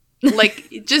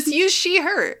just use she,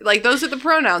 her. Like those are the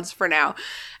pronouns for now.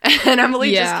 And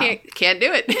Emily just can't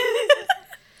do it.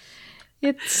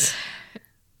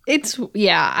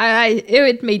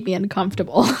 It made me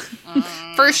uncomfortable.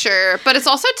 For sure. But it's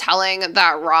also telling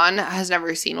that Ron has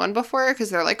never seen one before because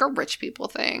they're like a rich people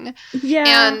thing. Yeah.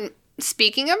 And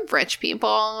speaking of rich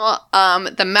people,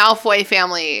 the Malfoy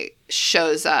family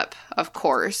shows up, of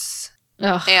course.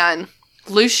 Ugh. And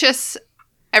Lucius,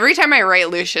 every time I write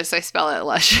Lucius, I spell it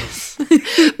Luscious.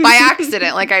 By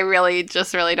accident. Like I really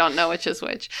don't know which is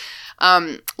which.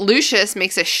 Lucius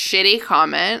makes a shitty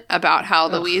comment about how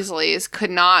the Weasleys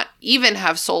could not even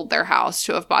have sold their house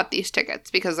to have bought these tickets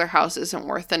because their house isn't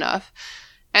worth enough.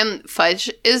 And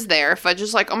Fudge is there. Fudge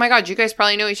is like, oh my god, you guys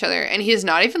probably know each other. And he's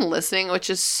not even listening, which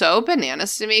is so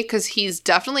bananas to me because he's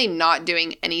definitely not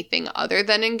doing anything other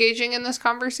than engaging in this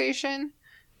conversation.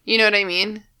 You know what I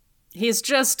mean? He's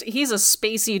a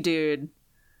spacey dude.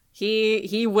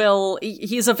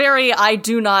 He's a very I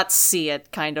do not see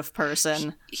it kind of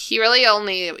person. He really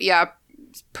only,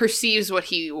 perceives what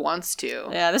he wants to.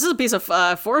 Yeah, this is a piece of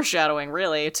foreshadowing,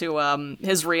 really, to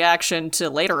his reaction to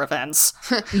later events.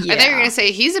 I thought you were going to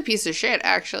say he's a piece of shit,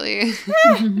 actually.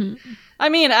 I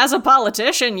mean, as a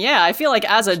politician, yeah, I feel like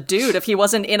as a dude, if he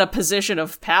wasn't in a position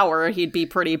of power, he'd be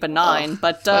pretty benign.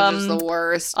 But Fudge is the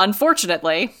worst.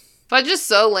 Unfortunately. Fudge is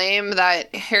so lame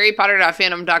that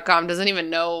HarryPotter.fandom.com doesn't even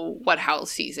know what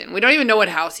house he's in. We don't even know what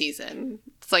house he's in.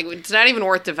 It's like, it's not even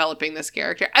worth developing this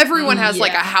character. Everyone has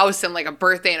like a house and like a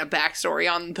birthday and a backstory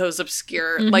on those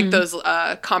obscure, like those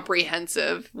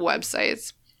comprehensive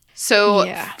websites. So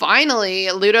Yeah.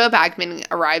 finally, Ludo Bagman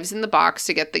arrives in the box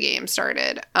to get the game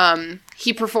started.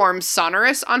 He performs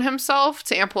Sonorous on himself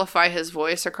to amplify his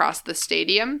voice across the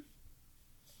stadium,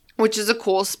 which is a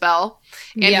cool spell.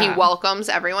 And he welcomes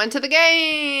everyone to the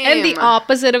game. And the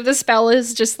opposite of the spell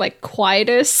is just like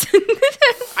Quietus.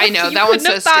 I know, You that one's couldn't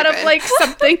so have thought stupid. of like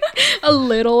something a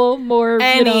little more,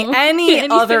 Any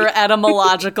anything. other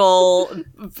etymological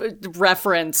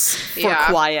reference for Yeah.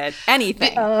 quiet.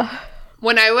 Anything.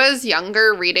 When I was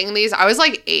younger reading these, I was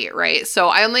like 8, right? So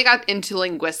I only got into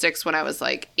linguistics when I was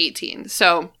like 18.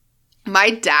 So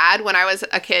my dad, when I was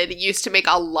a kid, used to make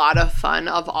a lot of fun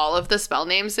of all of the spell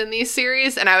names in these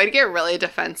series, and I would get really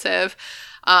defensive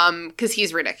because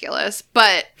he's ridiculous.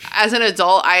 But as an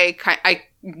adult, I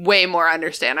way more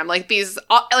understand. I'm like, these,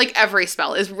 like every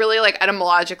spell is really like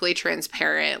etymologically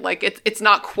transparent. Like it's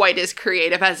not quite as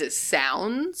creative as it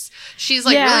sounds. She's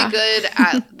like really good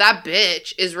at, that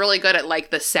bitch is really good at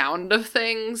like the sound of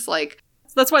things. Like,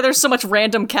 That's why there's so much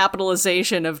random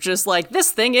capitalization of just like, this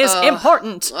thing is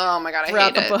important oh my God, I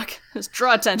throughout hate the it. book. Just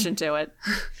draw attention to it.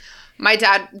 My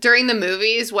dad, during the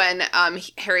movies, when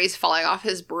Harry's falling off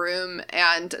his broom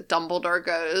and Dumbledore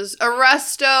goes,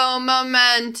 Arresto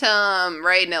Momentum,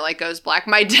 right? And it like goes black.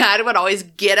 My dad would always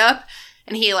get up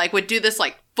and he like would do this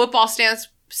like football stance,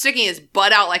 sticking his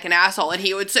butt out like an asshole. And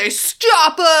he would say,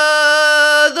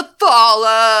 Stoppa the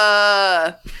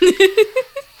Falla.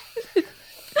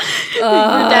 Your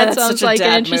dad That's sounds such a like an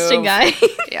dad interesting move. guy.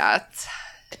 Yeah, it's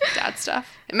dad stuff.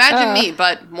 Imagine me,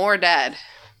 but more dad.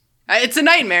 It's a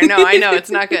nightmare. No, I know. It's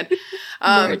not good.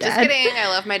 More Just dad. kidding. I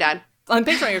love my dad. I'm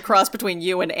picturing a cross between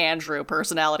you and Andrew,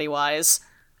 personality-wise.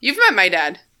 You've met my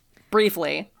dad.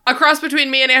 Briefly. A cross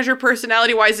between me and Andrew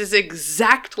personality-wise is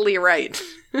exactly right.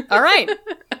 All right.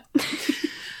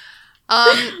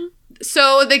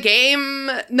 So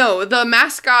the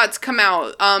mascots come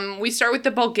out. We start with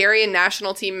the Bulgarian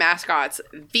national team mascots.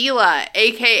 Vila,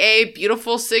 a.k.a.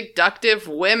 Beautiful Seductive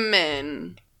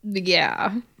Women.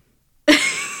 Yeah.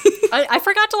 I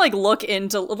forgot to like look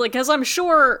into like, because I'm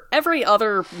sure every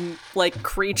other like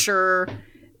creature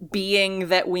being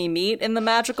that we meet in the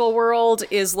magical world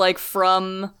is like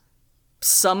from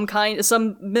some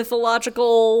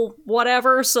mythological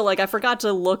whatever. So like I forgot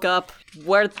to look up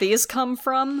where these come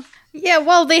from. Yeah,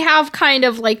 well, they have kind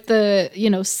of like the,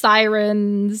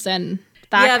 sirens and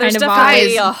that Yeah, there's kind of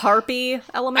definitely vibes. a harpy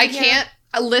element. I can't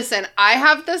listen. I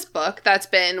have this book that's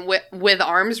been with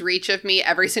arm's reach of me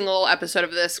every single episode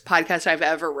of this podcast I've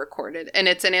ever recorded, and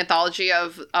it's an anthology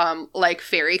of like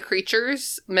fairy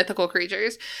creatures, mythical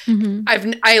creatures.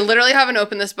 Mhm. I literally haven't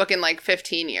opened this book in like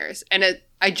 15 years, and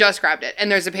I just grabbed it,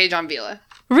 and there's a page on Vila,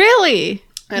 Really?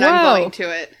 and Whoa. I'm going to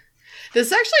it. This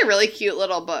is actually a really cute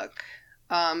little book.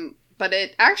 But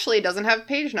it actually doesn't have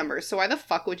page numbers, so why the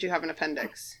fuck would you have an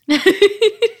appendix?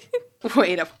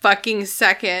 Wait a fucking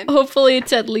second. Hopefully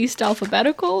it's at least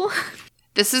alphabetical.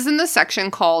 This is in the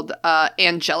section called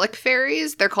Angelic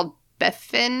Fairies. They're called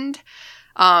Befind,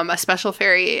 a special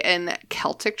fairy in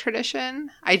Celtic tradition.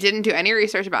 I didn't do any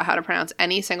research about how to pronounce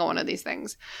any single one of these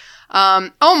things.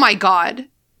 Oh my god.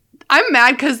 I'm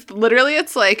mad because literally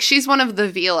it's like she's one of the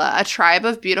Vila, a tribe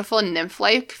of beautiful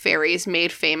nymph-like fairies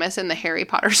made famous in the Harry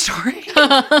Potter stories.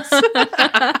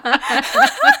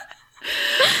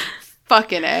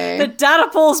 Fucking A. The data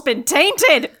pool's been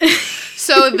tainted.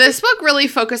 So this book really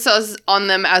focuses on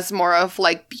them as more of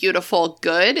like beautiful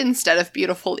good instead of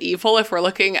beautiful evil if we're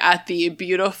looking at the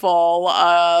beautiful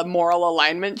moral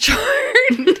alignment chart.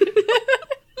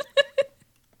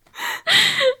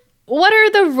 What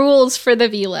are the rules for the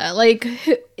Vila? Like,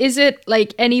 is it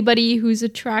like anybody who's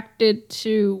attracted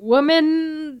to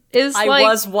women is I like...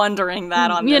 was wondering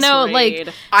that on this read. like...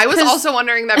 I was 'Cause- also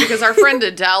wondering that because our friend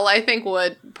Adele, I think,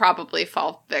 would probably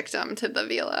fall victim to the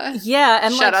Vila. Yeah,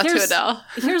 and Shout like, out to Adele.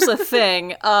 Here's the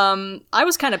thing. I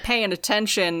was kind of paying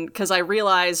attention because I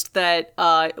realized that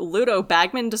Ludo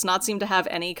Bagman does not seem to have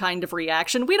any kind of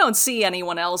reaction. We don't see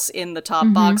anyone else in the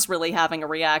top box really having a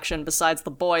reaction besides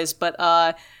the boys, but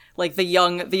like the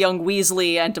young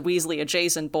Weasley and Weasley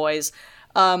adjacent boys.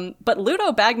 But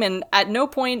Ludo Bagman, at no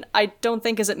point, I don't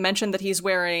think, is it mentioned that he's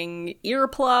wearing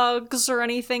earplugs or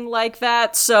anything like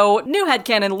that. So, new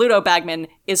headcanon, Ludo Bagman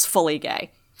is fully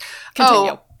gay.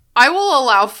 Continue. Oh, I will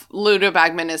allow Ludo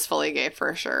Bagman is fully gay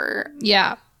for sure.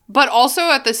 Yeah. But also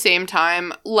at the same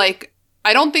time, like,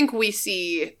 I don't think we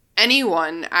see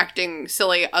anyone acting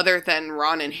silly other than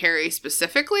Ron and Harry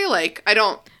specifically. Like, I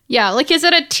don't... Yeah, like, is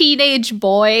it a teenage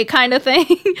boy kind of thing?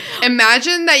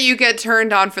 Imagine that you get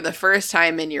turned on for the first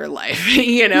time in your life,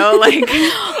 you know? Like,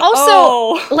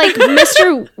 Also, like,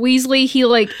 Mr. Weasley, he,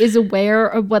 like, is aware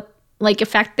of what like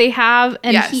effect they have,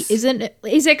 and Yes. he isn't.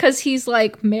 Is it because he's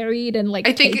like married and like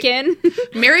I think- taken?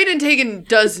 Married and Taken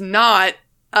does not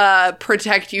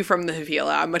protect you from the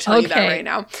Vila. I'm gonna tell you that Okay. right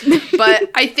now. But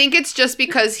I think it's just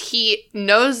because he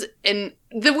knows, and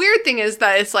the weird thing is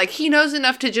that it's like he knows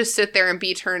enough to just sit there and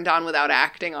be turned on without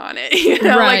acting on it. You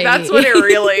know, Right. like that's what it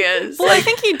really is. Well, I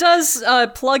think he does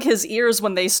plug his ears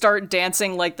when they start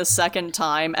dancing like the second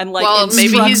time, and like well,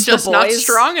 maybe instructs he's just the not boys.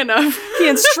 strong enough. He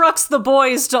instructs the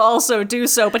boys to also do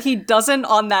so, but he doesn't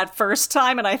on that first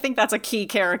time, and I think that's a key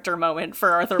character moment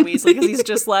for Arthur Weasley, because he's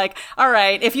just like, all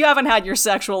right, if you haven't had your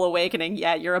sexual awakening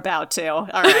yet, you're about to. All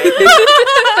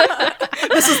right.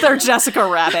 This is their Jessica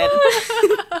Rabbit.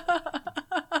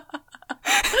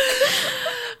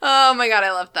 Oh my god,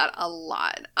 I love that a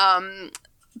lot.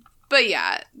 But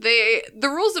yeah, the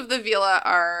rules of the Vila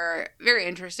are very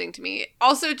interesting to me.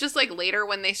 Also, just like later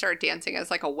when they start dancing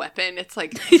as like a weapon, it's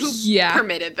like who Yeah.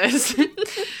 permitted this?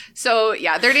 So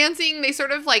yeah, they're dancing. They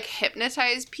sort of like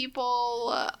hypnotize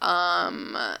people.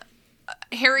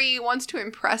 Harry wants to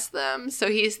impress them, so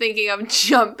he's thinking of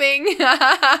jumping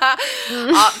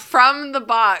from the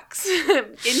box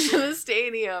into the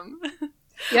stadium.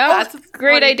 Yeah, That's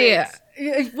great what he idea.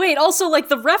 thinks. Wait, also, like,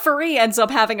 the referee ends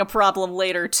up having a problem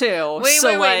later, too. Wait,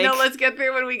 so, wait. No, like- let's get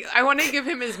there when we... I want to give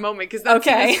him his moment, because that's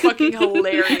Okay. fucking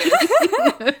hilarious.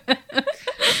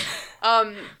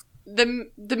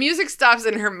 The music stops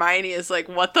and Hermione is like,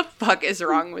 what the fuck is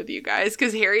wrong with you guys?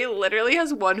 Because Harry literally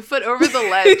has one foot over the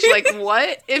ledge. Like,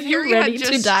 what if You're Harry had ready to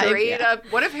just dive, straight yeah. up...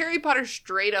 What if Harry Potter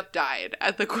straight up died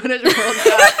at the Quidditch World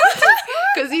Cup?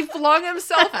 Because he flung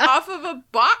himself off of a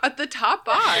box at the top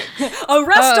box.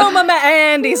 Arrest him,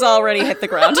 and he's already hit the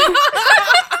ground.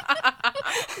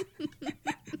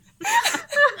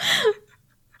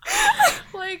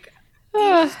 Like, you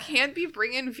just can't be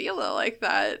bringing Vila like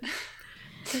that.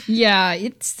 Yeah,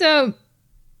 it's I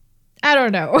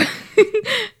don't know.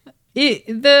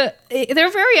 They're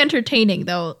very entertaining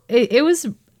though. It was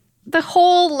the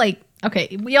whole like,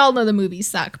 okay, we all know the movies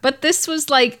suck, but this was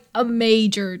like a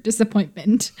major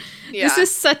disappointment. Yeah. This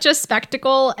is such a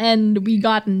spectacle and we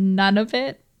got none of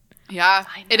it. Yeah,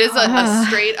 it is a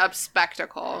straight up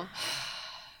spectacle.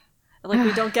 Like,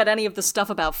 we don't get any of the stuff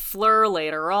about Fleur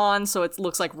later on, so it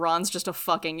looks like Ron's just a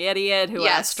fucking idiot who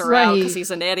Yes. asked her out Right. because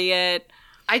he's an idiot.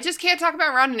 I just can't talk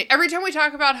about Ron. Every time we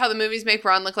talk about how the movies make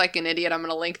Ron look like an idiot, I'm going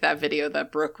to link that video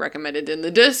that Brooke recommended in the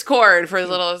Discord. For as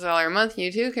little as $1 a month,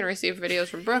 you too can receive videos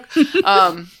from Brooke.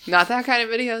 Not that kind of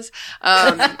videos.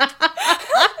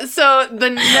 So the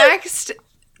next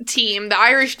team, the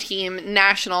Irish team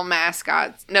national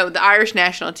mascots, the Irish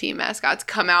national team mascots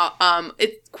come out.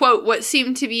 It's, quote, what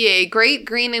seemed to be a great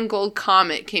green and gold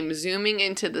comet came zooming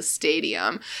into the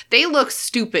stadium. They look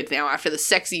stupid now after the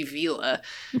sexy Vila.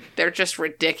 They're just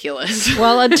ridiculous.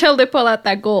 Well, until they pull out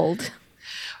that gold.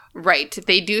 Right.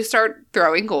 They do start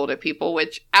throwing gold at people,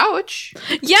 which, ouch.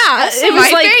 Yeah, Also it was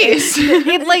my like face.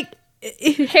 it like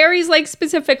Harry's like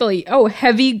specifically, oh,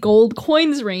 heavy gold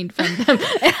coins rained from them.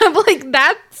 And I'm like,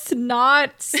 that's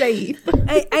not safe.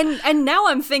 And now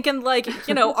I'm thinking, like,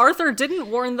 you know, Arthur didn't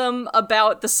warn them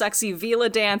about the sexy Vila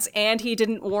dance, and he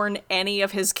didn't warn any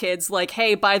of his kids, like,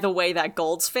 hey, by the way, that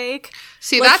gold's fake.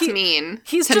 See, Like, that's mean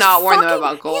He's to just not warn them fucking-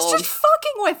 about gold. He's just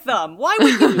fucking with them. Why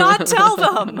would you not tell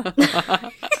them?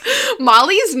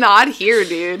 Molly's not here,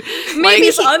 dude. Maybe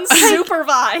he's Like,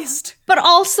 unsupervised. But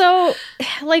also,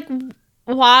 like,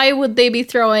 why would they be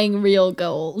throwing real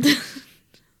gold?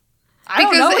 I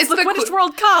don't Because know. It's it's the the Quidditch Qu-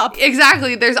 World Cup.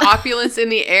 Exactly. There's opulence in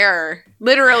the air.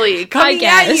 Literally. Coming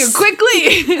at you guess.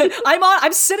 quickly.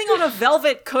 I'm sitting on a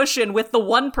velvet cushion with the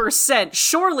 1%.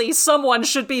 Surely someone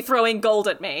should be throwing gold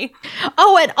at me.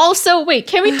 Oh, and also, wait,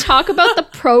 can we talk about the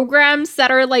programs that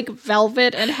are like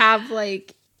velvet and have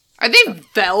like... Are they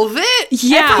velvet?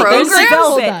 Yeah, Everything's there's programs?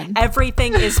 Hold velvet. on.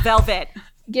 Everything is velvet.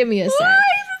 Give me a sec. Why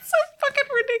is it so fucking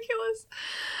ridiculous?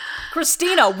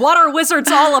 Christina, what are wizards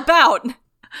all about?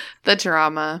 The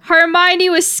drama. Hermione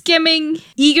was skimming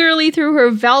eagerly through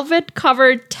her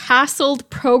velvet-covered tasseled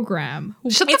program.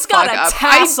 Shut It's the fuck got a up.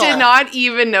 tassel. I did not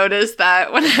even notice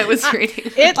that when I was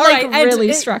reading. It All like right, and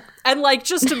really it- struck. And like,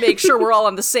 just to make sure we're all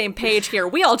on the same page here,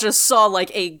 we all just saw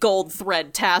like a gold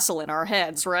thread tassel in our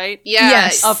heads, right? Yeah,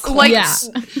 Yes, of course. Like,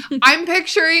 Yeah. I'm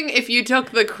picturing if you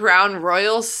took the Crown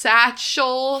Royal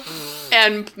satchel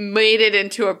and made it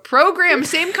into a program,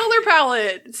 same color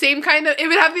palette, same kind of. It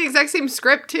would have the exact same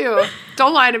script too.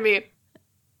 Don't lie to me.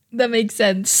 That makes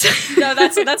sense. No,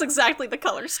 that's exactly the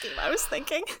color scheme I was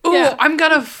thinking. Ooh, Yeah. I'm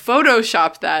gonna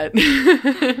Photoshop that.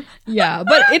 Yeah,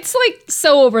 but it's like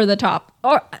so over the top.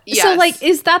 Or so Yes. like,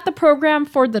 is that the program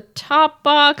for the top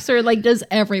box, or like does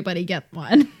everybody get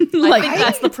one? I like, think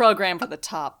that's the program for the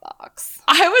top box.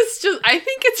 masks. I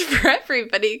think it's for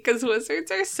everybody because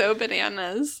wizards are so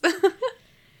bananas.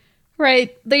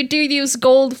 Right. They do use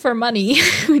gold for money,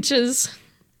 which is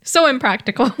so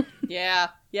impractical. Yeah.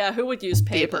 Yeah, who would use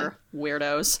paper?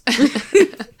 Weirdos.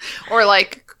 Or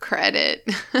like credit.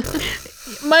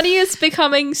 Money is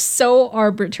becoming so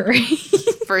arbitrary.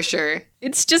 For sure.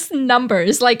 It's just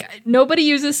numbers. Like, nobody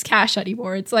uses cash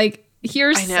anymore. It's like,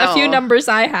 here's a few numbers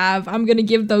I have. I'm going to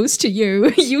give those to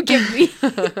you. You give me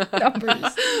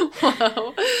numbers.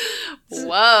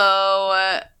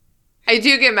 Whoa. I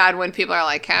do get mad when people are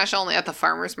like, cash only at the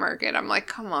farmer's market. I'm like,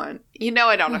 come on. You know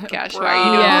I don't have cash. Why are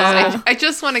you doing this? I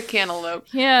just want a cantaloupe.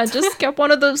 Yeah, just get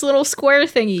one of those little square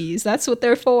thingies. That's what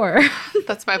they're for.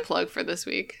 That's my plug for this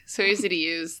week. So easy to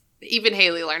use. Even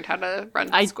Haley learned how to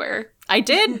run Square. I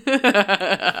did.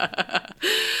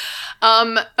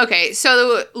 Okay,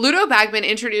 so Ludo Bagman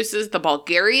introduces the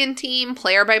Bulgarian team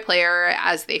player by player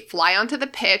as they fly onto the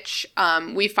pitch.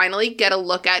 We finally get a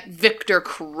look at Victor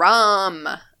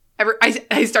Krum.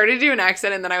 I started to do an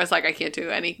accent and then I was like, I can't do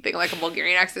anything like a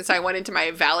Bulgarian accent, so I went into my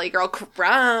Valley Girl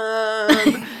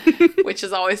Krum, which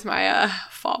is always my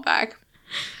fallback.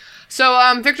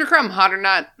 So, Victor Krum, hot or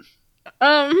not?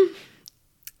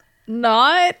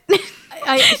 Not.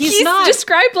 He's not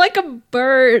described like a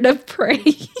bird of prey,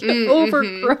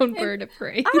 overgrown bird of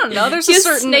prey. I don't know. There's a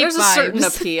certain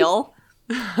appeal.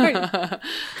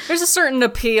 There's a certain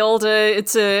appeal to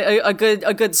it's a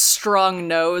good strong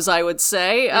nose, I would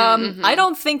say. I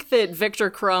don't think that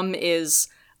Victor Krum is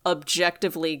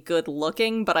objectively good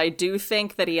looking, but I do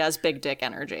think that he has big dick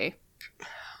energy.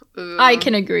 I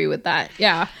can agree with that.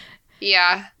 Yeah.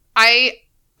 Yeah. I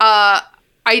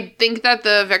think that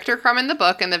the Victor Krum in the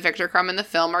book and the Victor Krum in the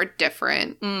film are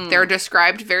different. They're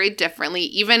described very differently,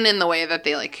 even in the way that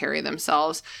they like carry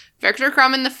themselves. Victor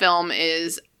Krum in the film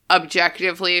is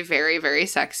objectively very, very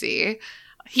sexy.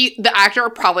 The actor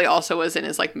probably also was in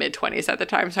his like mid-20s at the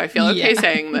time, so I feel okay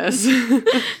saying this.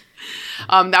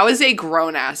 That was a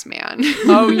grown-ass man.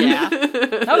 Oh, yeah.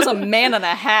 That was a man and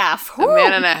a half. A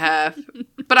man and a half.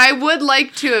 But I would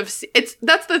like to have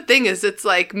that's the thing is it's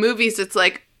like movies, it's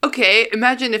like, okay,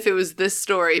 imagine if it was this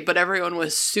story, but everyone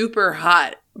was super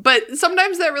hot. But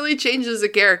sometimes that really changes a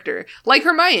character. Like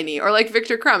Hermione or like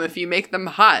Victor Krum, if you make them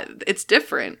hot, it's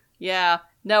different. Yeah.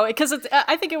 No, because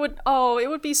I think it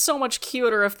would be so much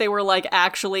cuter if they were, like,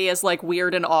 actually as, like,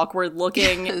 weird and awkward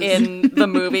looking in the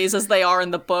movies as they are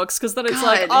in the books, because then it's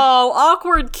like, oh,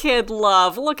 awkward kid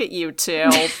love, look at you two.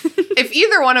 If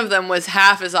either one of them was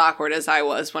half as awkward as I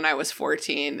was when I was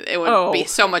 14, it would be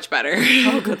so much better.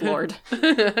 Oh, good lord.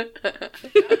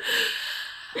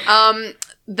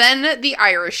 Then the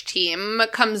Irish team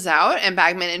comes out and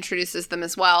Bagman introduces them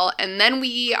as well. And then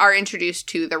we are introduced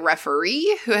to the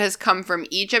referee who has come from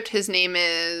Egypt. His name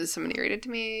is, somebody read it to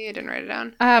me. I didn't write it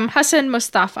down. Hassan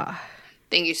Mustafa.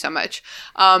 Thank you so much.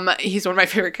 He's one of my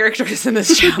favorite characters in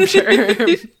this chapter.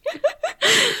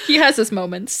 He has his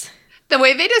moments. The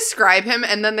way they describe him,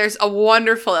 and then there's a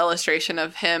wonderful illustration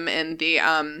of him in the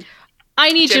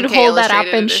I need Jim you to K hold that up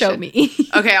and Illustrated show me.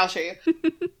 Okay, I'll show you.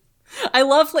 I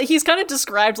love, like, he's kind of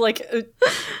described, like,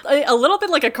 a little bit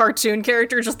like a cartoon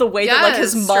character, just the way that, like,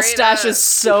 his mustache is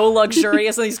so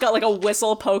luxurious and he's got, like, a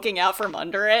whistle poking out from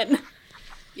under it.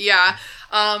 Yeah.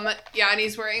 And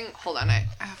he's wearing, hold on, I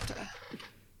have to,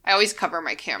 I always cover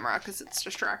my camera because it's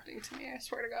distracting to me, I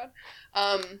swear to God.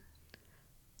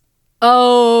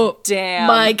 Oh, damn.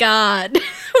 My God.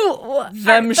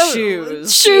 Them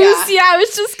shoes. Shoes, yeah, I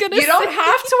was just gonna say. You don't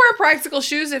have to wear practical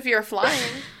shoes if you're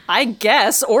flying. I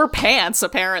guess, or pants,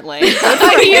 apparently. He's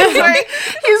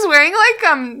wearing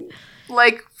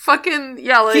like fucking,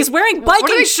 yeah, like... He's wearing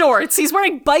biking shorts! He's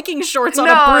wearing biking shorts on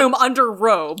a broom under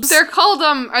robes. They're called,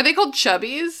 are they called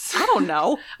chubbies? I don't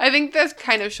know. I think those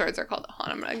kind of shorts are called, hold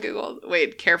on, I'm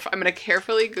gonna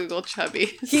carefully Google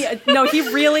chubbies.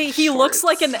 He looks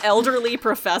like an elderly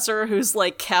professor who's,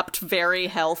 like, kept very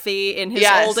healthy in his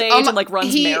old age and, like,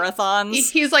 runs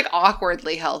marathons. He's, like,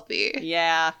 awkwardly healthy.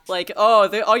 Yeah. Like,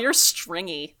 you're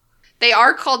stringy. They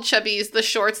are called chubbies. The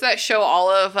shorts that show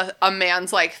all of a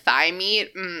man's, like, thigh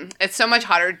meat. It's so much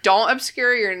hotter. Don't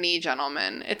obscure your knee,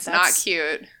 gentlemen. That's not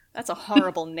cute. That's a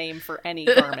horrible name for any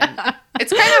garment.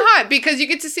 It's kind of hot because you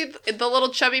get to see the little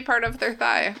chubby part of their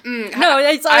thigh.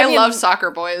 I love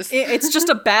soccer boys. It's just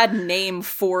a bad name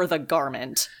for the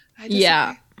garment.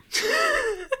 Yeah.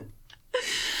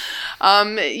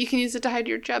 You can use it to hide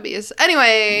your chubbies.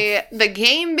 Anyway, the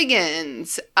game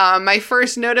begins. My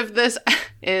first note of this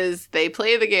is they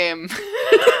play the game.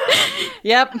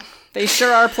 Yep. They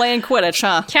sure are playing Quidditch,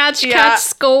 huh? Catch,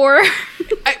 score.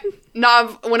 When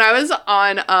I was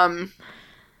on,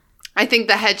 I I think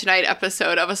the Hedge Knight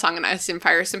episode of A Song of Ice and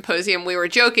Fire Symposium, we were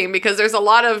joking because there's a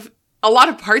lot of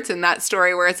parts in that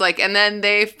story where it's like, and then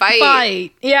they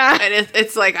fight. Yeah. And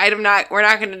it's like, we're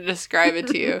not going to describe it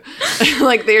to you.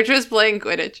 Like, they're just playing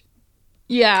Quidditch.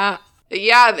 Yeah.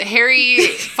 Yeah, Harry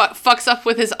fucks up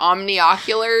with his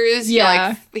omnioculars.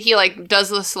 Yeah. He does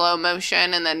the slow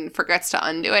motion and then forgets to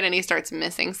undo it, and he starts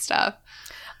missing stuff.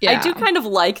 Yeah. I do kind of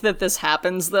like that this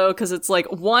happens, though, because it's like,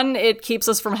 one, it keeps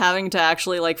us from having to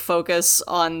actually, like, focus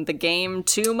on the game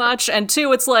too much, and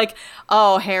two, it's like,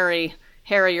 oh, Harry,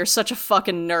 you're such a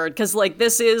fucking nerd, because, like,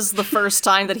 this is the first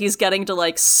time that he's getting to,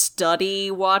 like, study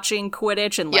watching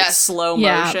Quidditch in, like, slow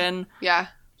motion. Yeah.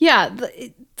 Yeah,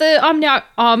 the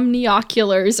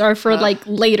omnioculars are for, like,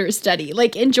 later study.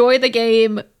 Like, enjoy the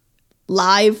game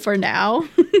live for now.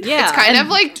 Yeah. It's kind of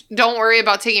like, don't worry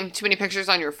about taking too many pictures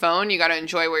on your phone. You got to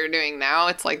enjoy what you're doing now.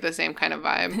 It's, like, the same kind of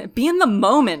vibe. Be in the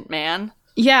moment, man.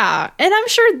 Yeah, and I'm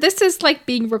sure this is, like,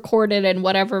 being recorded in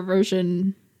whatever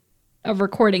version of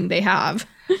recording they have.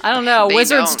 I don't know.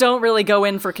 Wizards don't really go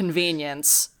in for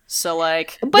convenience. So,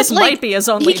 like, but, this like, might be his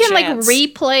only chance. He can, chance. like,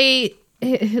 replay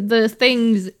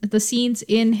the scenes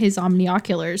in his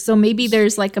omnioculars. So maybe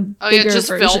there's, like, a bigger just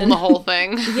version. film the whole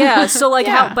thing. Yeah, so, like,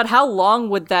 Yeah. how long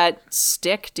would that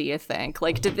stick, do you think?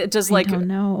 Like, does like, don't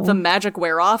know. the magic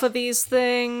wear off of these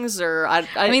things? Or,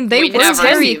 I mean, they We were never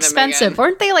very see them expensive. again.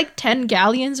 Weren't they, like, 10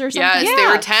 galleons or something? Yes, they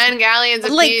were 10 galleons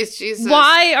Like, apiece. Jesus.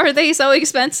 why are they so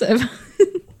expensive?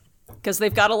 because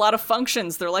they've got a lot of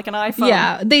functions. They're like an iPhone.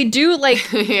 Yeah, they do,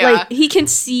 like, Yeah. like, he can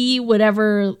see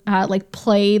whatever, like,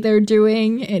 play they're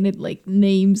doing, and it, like,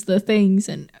 names the things,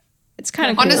 and it's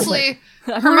kind of cool. Honestly,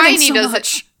 I'm Hermione learning so does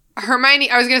much.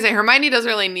 I was gonna say Hermione doesn't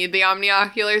really need the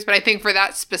omnioculars, but I think for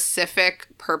that specific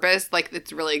purpose, like,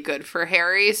 it's really good for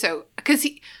Harry. So, because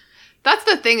that's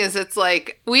the thing, is it's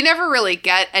like, we never really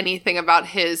get anything about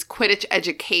his Quidditch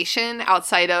education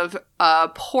outside of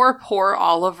poor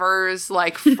Oliver's,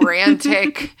 like,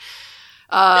 frantic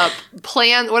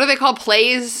plan. What do they call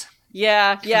plays?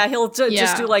 Yeah, he'll just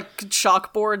Yeah. do, like,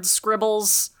 chalkboard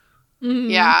scribbles.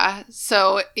 Mhm. Yeah,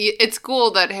 so it's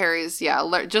cool that Harry's,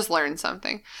 just learned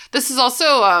something. This is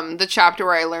also the chapter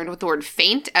where I learned what the word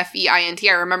feint, F-E-I-N-T.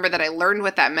 I remember that I learned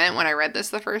what that meant when I read this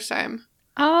the first time.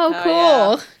 Oh, Oh,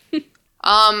 cool.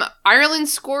 Ireland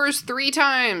scores 3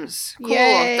 times. Cool.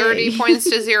 Yay. 30 points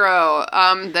to 0.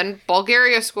 Then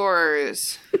Bulgaria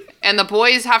scores. And the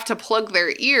boys have to plug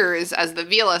their ears as the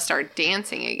Vila start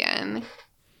dancing again.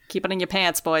 Keep it in your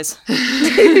pants, boys.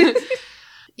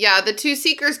 Yeah, the 2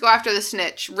 Seekers go after the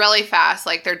snitch really fast,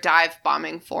 like they're dive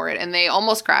bombing for it, and they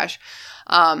almost crash.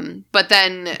 But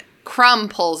then Crumb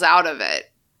pulls out of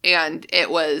it, and it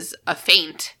was a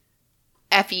feint.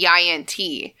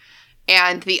 F-E-I-N-T.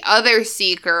 And the other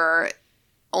Seeker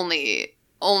only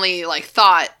like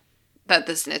thought that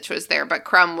the snitch was there, but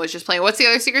Crumb was just playing. What's the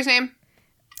other Seeker's name?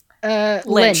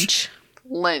 Lynch.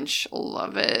 Lynch.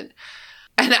 Love it.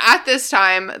 And at this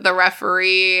time, the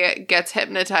referee gets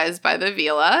hypnotized by the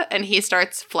Vila, and he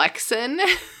starts flexing.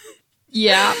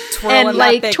 Yeah. Twirling and, that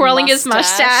like, big twirling his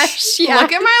mustache. mustache. Yeah.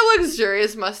 Look at my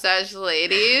luxurious mustache,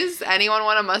 ladies. Anyone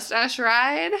want a mustache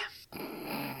ride?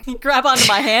 Grab onto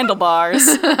my handlebars.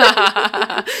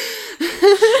 That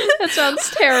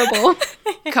sounds terrible.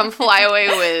 Come fly away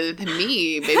with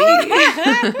me, baby.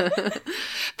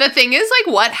 The thing is,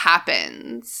 like, what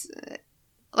happens?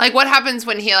 Like, what happens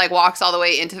when he, like, walks all the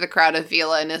way into the crowd of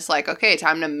Vila and is like, okay,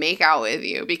 time to make out with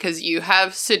you because you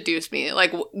have seduced me?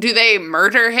 Like, do they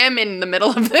murder him in the middle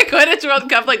of the Quidditch World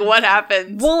Cup? Like, what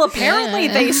happens? Well, apparently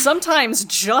they sometimes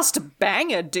just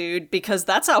bang a dude because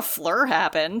that's how Fleur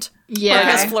happened. Yeah. Or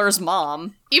I guess Fleur's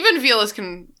mom. Even Vilas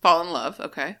can fall in love,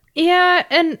 okay. Yeah,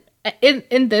 and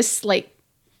in this, like,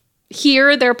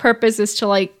 here their purpose is to,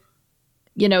 like,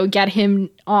 you know, get him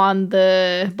on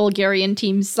the Bulgarian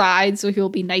team's side so he'll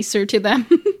be nicer to them.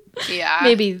 Yeah.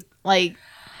 Maybe, like,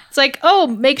 it's like, oh,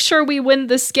 make sure we win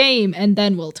this game and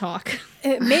then we'll talk.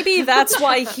 Maybe that's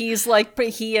why he's, like,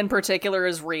 he in particular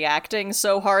is reacting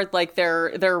so hard. Like,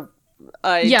 they're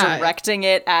directing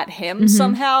it at him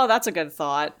somehow. That's a good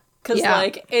thought. Because,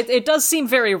 like, it does seem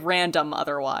very random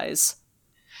otherwise.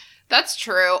 That's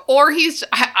true. Or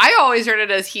I always heard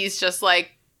it as he's just,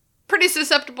 like, pretty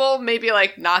susceptible, maybe,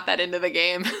 like, not that into the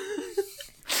game.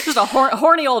 Just a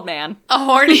horny old man. A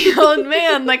horny old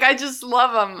man. Like, I just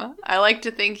love him. I like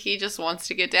to think he just wants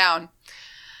to get down.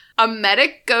 A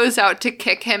medic goes out to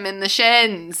kick him in the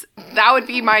shins. That would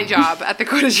be my job at the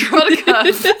Quidditch World Cup.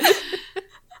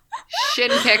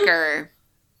 Shin kicker.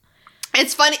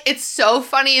 It's funny. It's so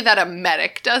funny that a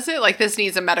medic does it. Like, this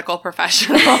needs a medical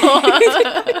professional.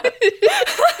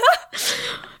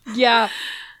 Yeah.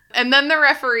 And then the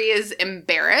referee is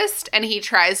embarrassed and he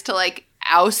tries to like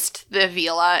oust the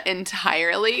Vila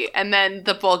entirely. And then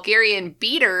the Bulgarian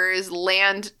beaters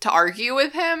land to argue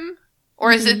with him.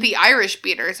 Or is it the Irish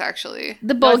beaters, actually?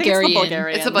 The No, I think Bulgarian. it's the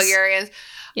Bulgarians. It's the Bulgarians.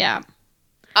 Yeah.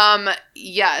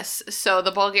 Yes. So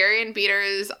the Bulgarian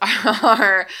beaters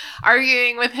are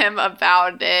arguing with him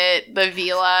about it. The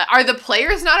Vila. Are the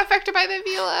players not affected by the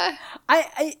Vila?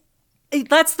 I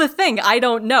that's the thing. I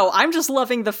don't know. I'm just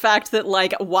loving the fact that,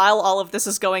 like, while all of this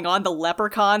is going on, the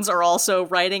leprechauns are also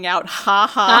writing out ha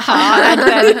ha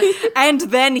ha and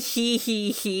then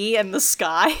he in the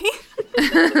sky.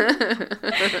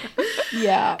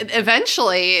 Yeah.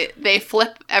 Eventually, they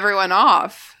flip everyone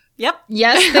off. Yep.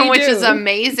 Yes, they Which do. is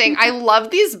amazing. I love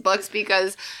these books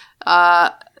because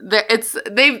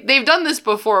they've done this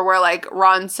before where like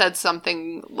Ron said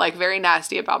something like very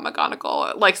nasty about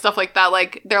McGonagall, like stuff like that.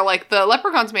 Like they're like, the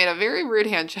leprechauns made a very rude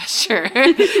hand gesture.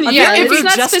 Yeah, very it's rude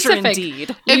not gesture specific.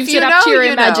 indeed. Leave you it up know, to your you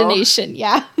know. imagination.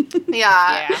 Yeah.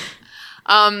 Yeah.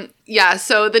 Yeah,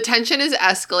 so the tension is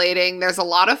escalating. There's a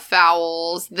lot of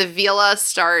fouls. The Vila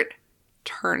start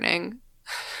turning.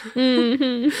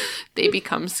 They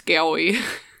become scaly.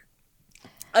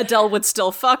 Adele would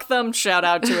still fuck them. Shout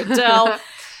out to Adele.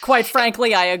 Quite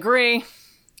frankly, I agree.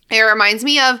 It reminds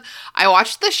me of, I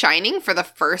watched The Shining for the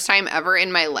first time ever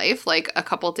in my life, like a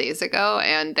couple days ago,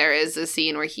 and there is a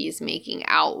scene where he's making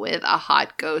out with a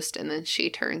hot ghost, and then she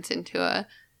turns into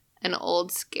an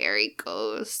old scary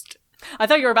ghost. I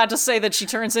thought you were about to say that she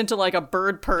turns into, like, a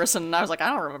bird person, and I was like, I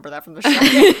don't remember that from the show.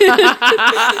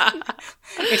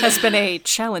 It has been a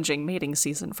challenging mating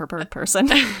season for bird person.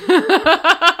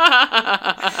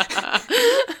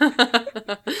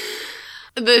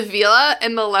 The Vila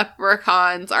and the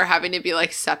leprechauns are having to be,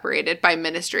 like, separated by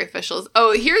ministry officials.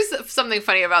 Oh, here's something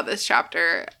funny about this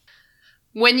chapter.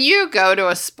 When you go to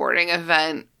a sporting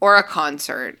event or a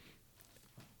concert,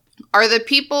 are the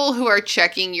people who are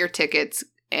checking your tickets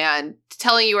and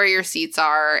telling you where your seats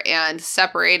are and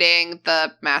separating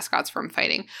the mascots from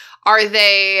fighting, are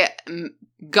they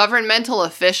governmental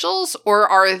officials or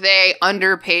are they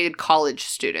underpaid college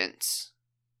students?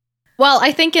 Well,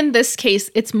 I think in this case,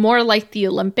 it's more like the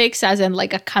Olympics, as in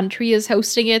like a country is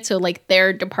hosting it. So like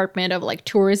their department of like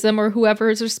tourism or whoever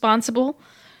is responsible.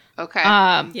 Okay.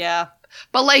 Yeah.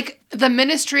 But like the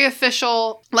ministry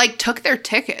official like took their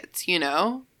tickets, you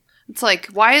know? It's like,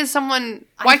 why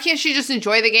can't she just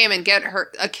enjoy the game and get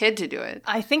a kid to do it?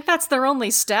 I think that's their only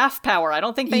staff power. I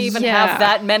don't think they even Yeah. have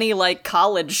that many, like,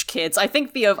 college kids. I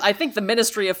think the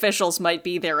ministry officials might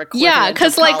be their equivalent. Yeah,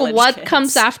 because of like college what kids.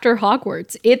 comes after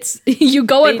Hogwarts? It's you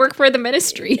go and work for the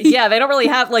ministry. Yeah, they don't really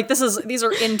have, like, these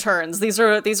are interns. These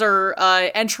are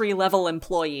entry level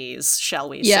employees, shall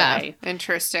we Yeah. say?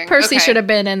 Interesting. Percy Okay. should have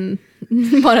been in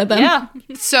one of them. Yeah.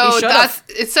 So He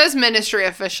it says ministry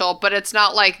official, but it's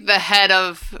not like the head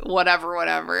of whatever.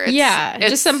 It's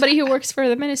just somebody who works for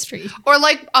the ministry. Or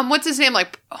like, what's his name?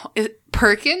 Like,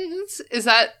 Perkins? Is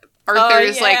that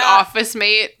Arthur's like yeah. office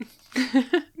mate?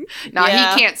 No,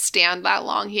 Yeah. he can't stand that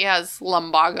long. He has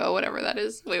lumbago, whatever that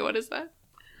is. Wait, what is that?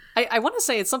 I want to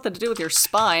say it's something to do with your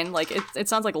spine. Like, it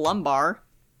sounds like lumbar.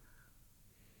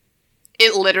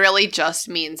 It literally just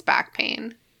means back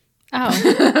pain. Oh.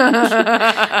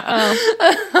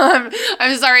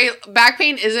 I'm sorry. Back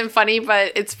pain isn't funny,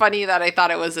 but it's funny that I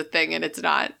thought it was a thing and it's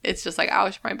not. It's just like,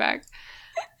 ouch, my back.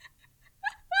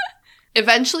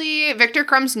 Eventually, Victor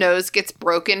Crumb's nose gets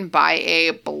broken by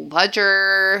a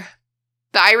bludger.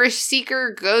 The Irish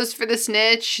seeker goes for the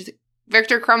snitch.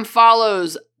 Victor Crumb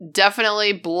follows,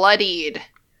 definitely bloodied.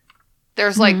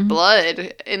 There's like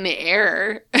blood in the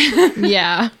air.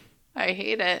 Yeah. I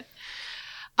hate it.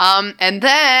 And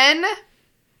then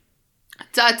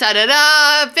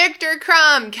Victor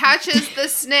Crumb catches the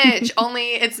snitch.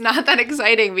 Only it's not that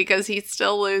exciting because he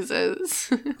still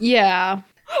loses. Yeah.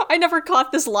 I never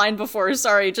caught this line before,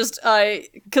 sorry, just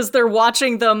because they're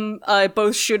watching them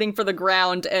both shooting for the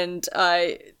ground, and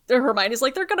Hermione's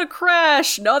like, they're gonna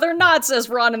crash. No, they're not, says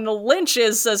Ron, and the Lynch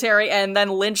is, says Harry, and then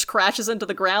Lynch crashes into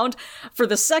the ground for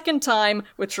the second time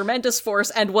with tremendous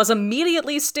force and was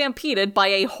immediately stampeded by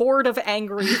a horde of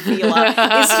angry Vila.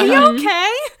 Is he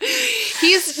okay?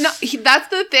 He's not. That's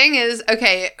the thing is,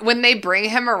 okay, when they bring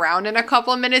him around in a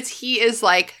couple of minutes, he is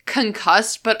like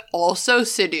concussed, but also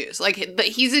seduced. Like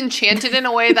he's enchanted in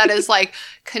a way that is like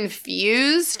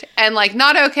confused and like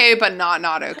not okay, but not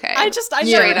okay. I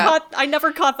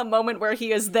never caught the moment where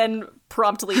he is then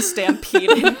promptly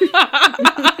stampeded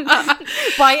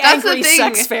by angry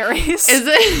sex fairies. Is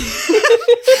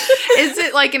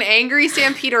it like an angry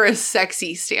stampede or a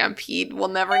sexy stampede? We'll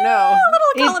never know.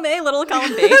 Little column A, little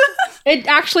column B. It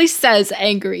actually says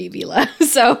angry Vila.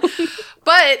 So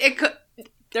But it could...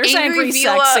 There's angry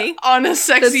Vila sexy. On a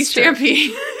sexy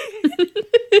stampede.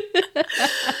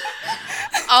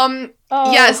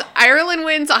 Yes, Ireland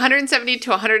wins 170 to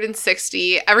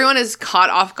 160. Everyone is caught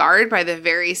off guard by the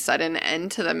very sudden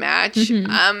end to the match.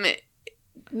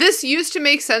 This used to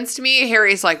make sense to me.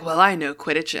 Harry's like, well, I know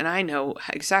Quidditch, and I know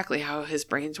exactly how his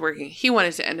brain's working. He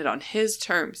wanted to end it on his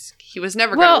terms. He was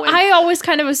never going to win. Well, I always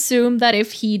kind of assumed that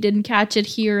if he didn't catch it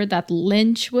here, that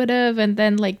Lynch would have, and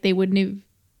then, like, they wouldn't have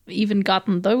even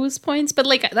gotten those points. But,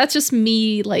 like, that's just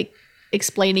me, like,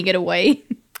 explaining it away.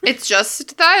 It's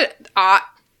just that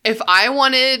if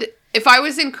I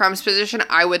was in Crumb's position,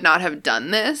 I would not have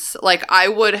done this. Like, I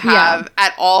would have,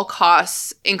 at all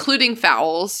costs, including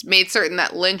fouls, made certain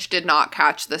that Lynch did not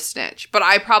catch the snitch. But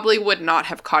I probably would not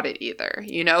have caught it either.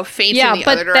 You know, feint in the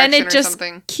other direction then it just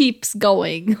keeps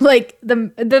going. Like,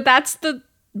 that's the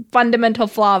fundamental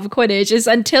flaw of Quidditch, is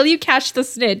until you catch the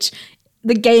snitch,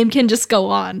 the game can just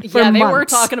go on for months. Were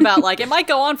talking about, like, it might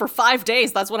go on for 5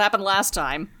 days. That's what happened last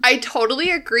time. I totally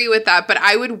agree with that, but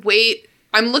I would wait.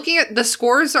 I'm looking at the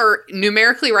scores are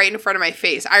numerically right in front of my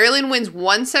face. Ireland wins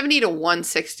 170 to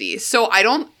 160. So I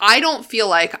don't feel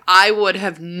like I would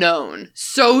have known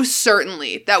so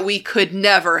certainly that we could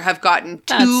never have gotten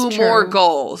two more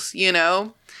goals, you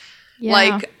know? Yeah.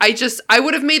 Like, I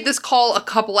would have made this call a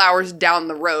couple hours down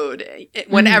the road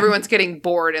when everyone's getting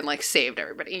bored and, like, saved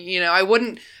everybody. You know, I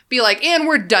wouldn't be like, and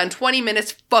we're done, 20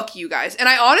 minutes, fuck you guys. And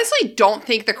I honestly don't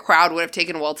think the crowd would have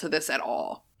taken well to this at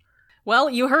all.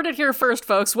 Well, you heard it here first,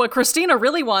 folks. What Christina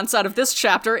really wants out of this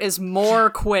chapter is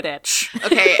more Quidditch.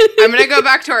 Okay, I'm going to go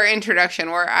back to our introduction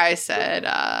where I said,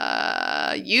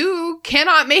 you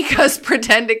cannot make us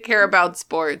pretend to care about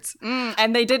sports.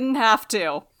 And they didn't have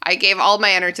to. I gave all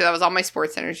my energy. That was all my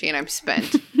sports energy, and I'm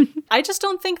spent. I just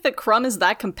don't think that Crumb is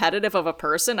that competitive of a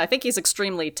person. I think he's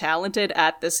extremely talented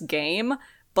at this game,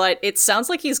 but it sounds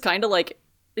like he's kind of like,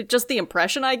 just the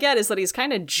impression I get is that he's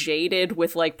kind of jaded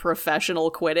with, like, professional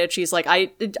Quidditch. He's like,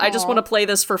 I just want to play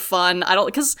this for fun.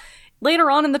 Because later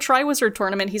on in the Triwizard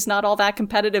Tournament, he's not all that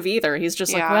competitive either. He's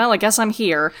just like, well, I guess I'm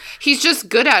here. He's just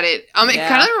good at it. It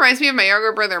kind of reminds me of my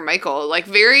younger brother, Michael. Like,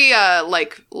 very,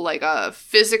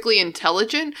 physically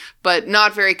intelligent, but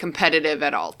not very competitive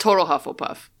at all. Total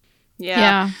Hufflepuff.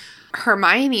 Yeah.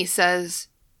 Hermione says,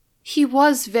 he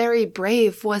was very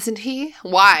brave, wasn't he?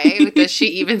 Why does she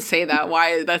even say that?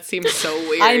 Why? That seems so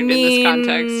weird in this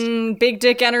context. Big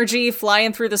dick energy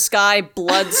flying through the sky,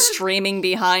 blood streaming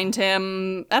behind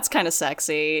him. That's kind of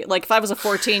sexy. Like, if I was a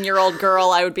 14-year-old girl,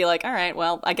 I would be like, all right,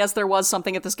 well, I guess there was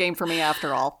something at this game for me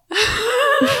after all.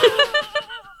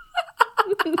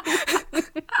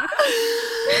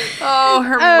 Oh,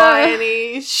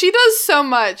 Hermione. She does so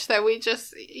much that we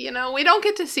just, we don't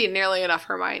get to see nearly enough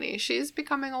Hermione. She's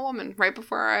becoming a woman right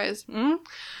before our eyes. Mm-hmm.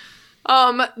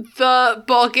 The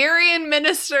Bulgarian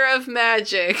Minister of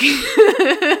Magic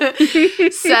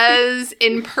says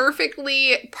in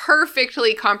perfectly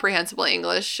comprehensible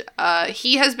English,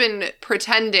 he has been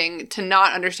pretending to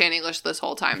not understand English this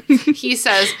whole time. He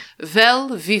says,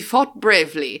 well, we fought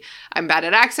bravely. I'm bad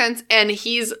at accents, and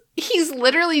he's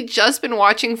literally just been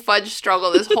watching Fudge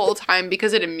struggle this whole time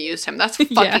because it amused him. That's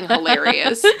fucking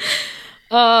hilarious.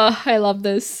 I love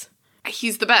this.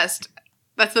 He's the best.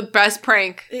 That's the best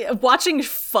prank. Watching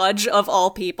Fudge, of all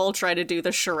people, try to do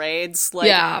the charades. Like,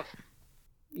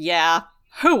 yeah,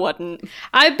 who wouldn't?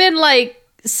 I've been, like,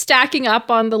 stacking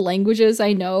up on the languages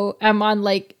I know. I'm on,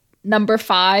 like, number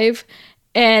 5.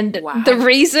 And the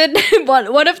reason,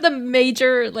 one of the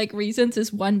major, like, reasons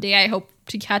is one day I hope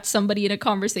to catch somebody in a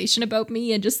conversation about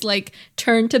me and just, like,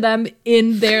 turn to them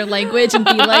in their language and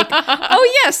be like,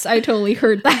 oh, yes, I totally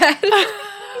heard that.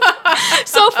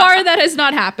 So far, that has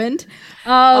not happened.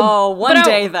 One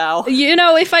day, though.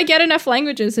 If I get enough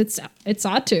languages, it's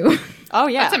ought to. Oh,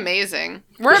 yeah. That's amazing.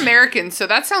 We're Americans, so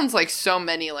that sounds like so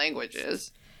many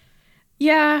languages.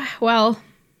 Yeah, well,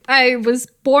 I was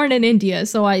born in India,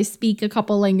 so I speak a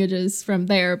couple languages from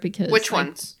there because... Which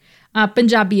ones?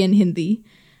 Punjabi and Hindi.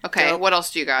 Okay, what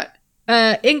else do you got?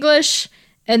 English,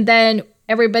 and then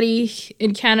everybody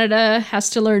in Canada has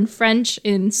to learn French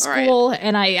in school,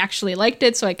 and I actually liked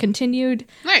it, so I continued.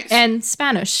 Nice. And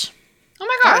Spanish. Oh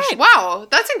my gosh, wow,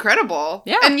 that's incredible.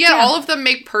 Yeah. And yet all of them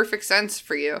make perfect sense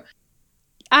for you.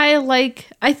 I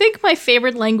think my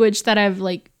favorite language that I've,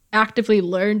 like, actively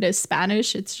learned is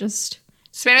Spanish. It's just...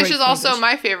 Spanish is also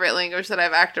my favorite language that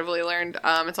I've actively learned.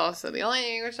 It's also the only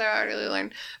language that I've actively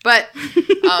learned. But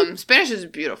Spanish is a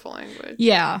beautiful language.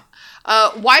 Yeah.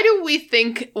 Why do we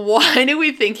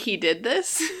think he did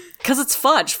this? Because it's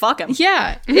Fudge. Fuck him.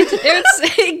 Yeah.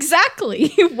 It's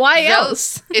exactly. Why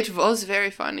else? It was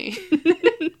very funny.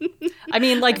 I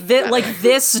mean, like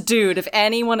this dude, if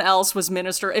anyone else was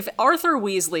if Arthur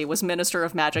Weasley was Minister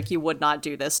of Magic, you would not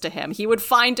do this to him. He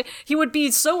would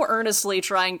be so earnestly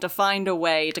trying to find a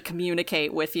way to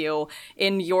communicate with you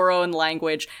in your own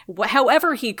language,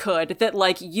 however he could, that,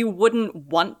 like, you wouldn't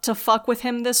want to fuck with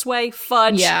him this way.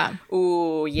 Fudge. Yeah.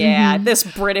 Ooh, yeah. This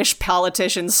British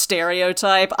politician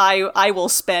stereotype. I will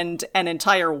spend an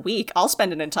entire week, I'll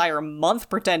spend an entire month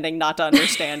pretending not to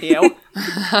understand you.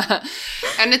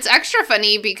 And it's extra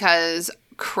funny because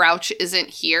Crouch isn't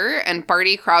here, and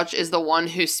Barty Crouch is the one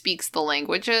who speaks the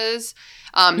languages.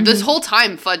 This whole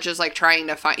time, Fudge is, like, trying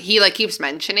to find... He, like, keeps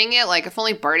mentioning it, like, if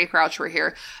only Barty Crouch were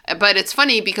here. But it's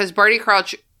funny because Barty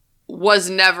Crouch was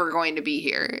never going to be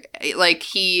here. Like,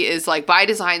 he is, like, by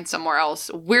design somewhere else.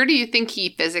 Where do you think he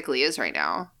physically is right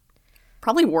now?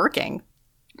 Probably working.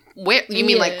 Where, you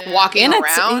mean, like, walking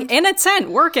around? In a tent,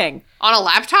 working. On a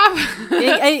laptop?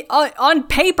 On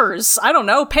papers. I don't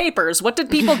know, papers. What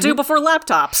did people do before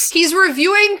laptops? He's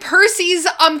reviewing Percy's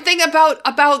thing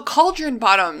about cauldron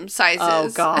bottom sizes. Oh,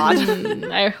 God.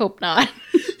 I hope not.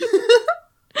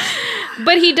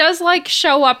 But he does, like,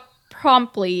 show up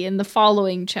promptly in the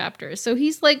following chapter. So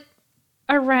he's, like,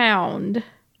 around.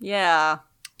 Yeah.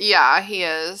 Yeah, he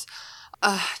is.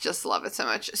 Just love it so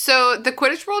much. So the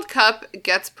Quidditch World Cup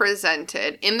gets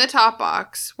presented in the top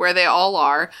box where they all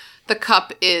are. The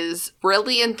cup is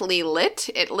brilliantly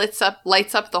lit. It lights up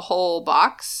the whole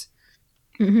box.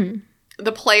 Mm-hmm.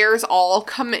 The players all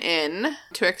come in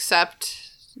to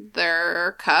accept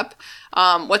their cup.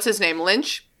 What's his name?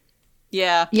 Lynch?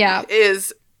 Yeah. Yeah.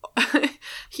 He's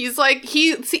like,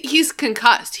 he's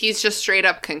concussed. He's just straight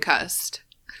up concussed.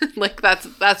 Like,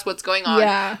 that's what's going on.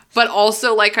 Yeah. But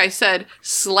also, like I said,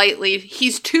 slightly,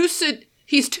 he's too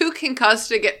concussed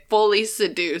to get fully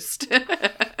seduced.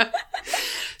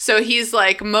 So he's,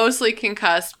 like, mostly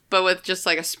concussed, but with just,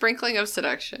 like, a sprinkling of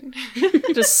seduction.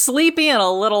 Just sleepy and a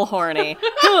little horny.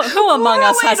 Who among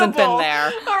us hasn't been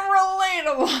there?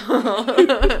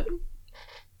 Relatable.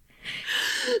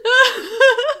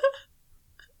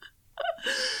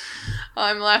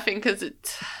 I'm laughing because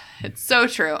it's so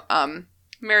true.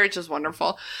 Marriage is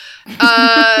wonderful.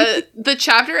 The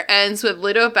chapter ends with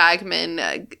Ludo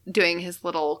Bagman doing his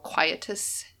little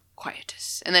quietus,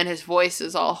 and then his voice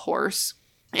is all hoarse.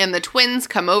 And the twins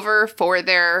come over for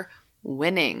their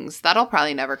winnings. That'll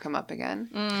probably never come up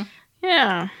again.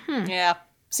 Yeah. Yeah.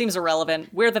 Seems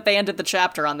irrelevant. Weird that they ended the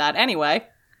chapter on that anyway.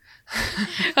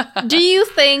 Do you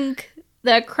think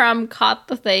that Crumb caught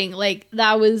the thing? Like,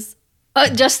 that was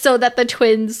just so that the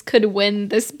twins could win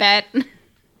this bet?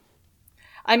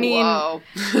 I mean... Whoa.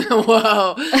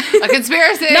 Whoa. A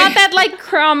conspiracy! Not that, like,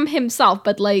 Crumb himself,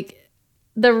 but, like,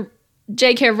 the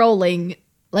J.K. Rowling,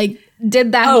 like,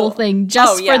 did that whole thing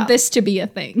just for this to be a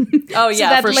thing. Oh, yeah, so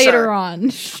that for later sure.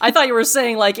 on. I thought you were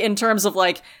saying, like, in terms of,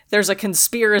 like, there's a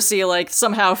conspiracy, like,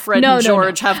 somehow Fred and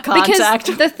George have contact.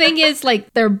 Because the thing is,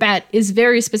 like, their bet is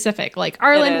very specific. Like,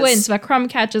 Arlen wins, but Crumb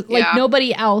catches. Like,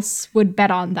 nobody else would bet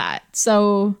on that.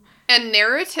 So... And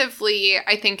narratively,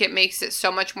 I think it makes it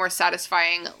so much more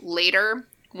satisfying later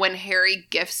when Harry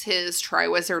gifts his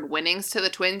Triwizard winnings to the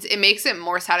twins. It makes it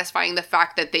more satisfying the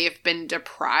fact that they've been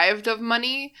deprived of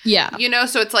money. Yeah. You know,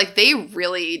 so it's like they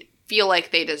really feel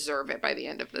like they deserve it by the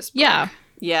end of this book. Yeah.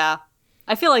 Yeah.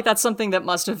 I feel like that's something that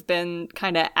must have been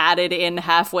kind of added in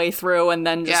halfway through and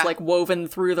then just, like, woven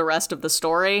through the rest of the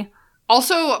story.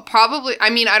 Also, probably, I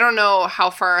mean, I don't know how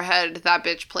far ahead that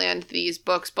bitch planned these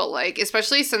books, but, like,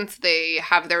 especially since they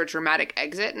have their dramatic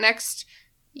exit next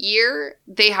year,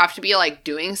 they have to be, like,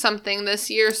 doing something this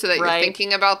year so that you're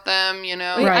thinking about them, you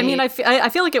know? Right. I mean, I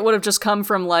feel like it would have just come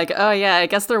from, like, oh, yeah, I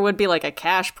guess there would be, like, a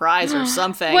cash prize or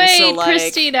something. Wait, so, like...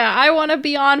 Christina, I want to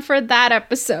be on for that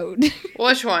episode.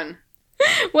 Which one?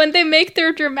 When they make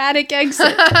their dramatic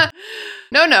exit.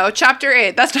 No, chapter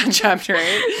 8. That's not chapter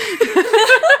 8.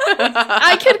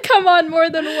 I could come on more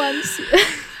than once.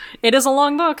 It is a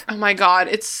long book. Oh my god,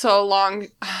 it's so long.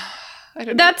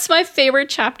 That's my favorite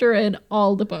chapter in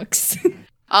all the books.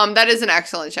 That is an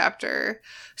excellent chapter.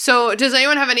 So, does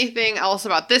anyone have anything else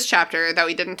about this chapter that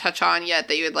we didn't touch on yet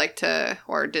that you would like to,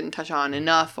 or didn't touch on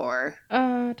enough, or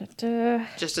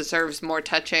just deserves more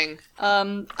touching?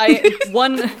 One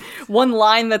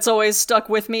line that's always stuck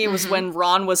with me was when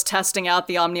Ron was testing out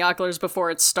the Omnioculars before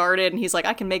it started, and he's like,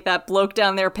 I can make that bloke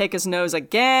down there pick his nose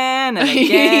again and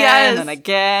again and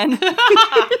again.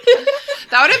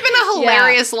 That would have been a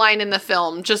hilarious line in the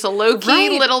film. Just a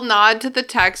low-key little nod to the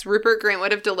text. Rupert Grint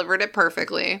would have delivered it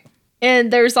perfectly.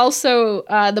 And there's also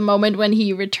the moment when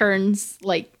he returns,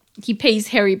 like, he pays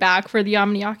Harry back for the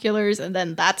Omnioculars, and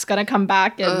then that's gonna come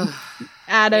back and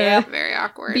add very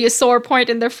awkward. be a sore point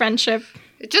in their friendship.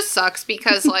 It just sucks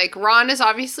because, like, Ron is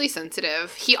obviously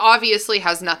sensitive. He obviously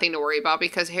has nothing to worry about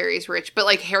because Harry's rich. But,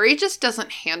 like, Harry just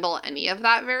doesn't handle any of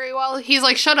that very well. He's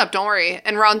like, shut up, don't worry.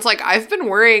 And Ron's like, I've been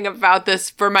worrying about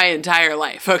this for my entire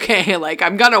life, okay? Like,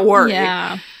 I'm gonna worry.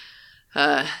 Yeah.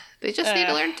 They just need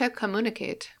to learn to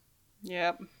communicate.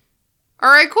 Yep.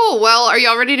 All right, cool. Well, are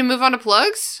y'all ready to move on to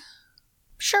plugs?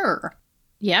 Sure.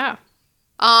 Yeah.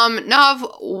 Nav,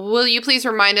 will you please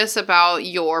remind us about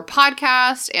your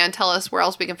podcast and tell us where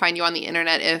else we can find you on the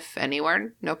internet, if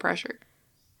anywhere? No pressure.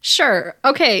 Sure.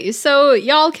 Okay, so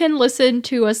y'all can listen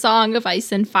to A Song of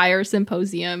Ice and Fire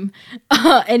Symposium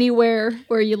anywhere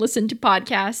where you listen to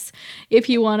podcasts. If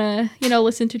you want to,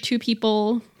 listen to two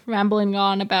people rambling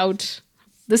on about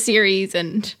the series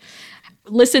and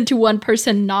listen to one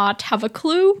person not have a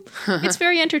clue, it's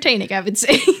very entertaining, I would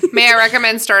say. May I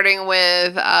recommend starting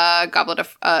with Goblet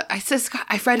of...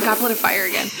 I've read Goblet of Fire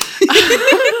again.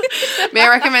 May I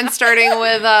recommend starting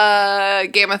with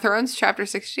Game of Thrones, Chapter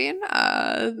 16?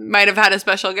 Might have had a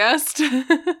special guest.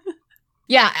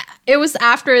 Yeah, it was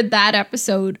after that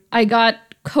episode. I got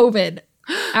COVID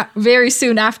very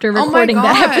soon after recording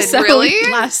that episode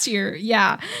last year.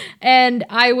 Yeah. And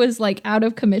I was like out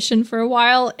of commission for a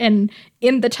while. And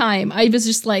in the time, I was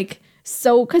just like,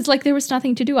 because like there was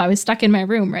nothing to do. I was stuck in my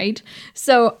room, right?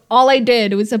 So all I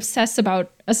did was obsess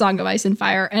about A Song of Ice and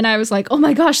Fire. And I was like, oh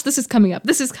my gosh, this is coming up.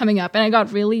 This is coming up. And I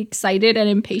got really excited and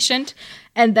impatient.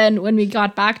 And then when we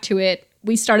got back to it,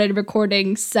 we started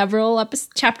recording several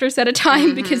chapters at a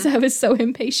time because I was so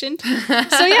impatient. So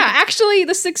yeah, actually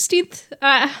the 16th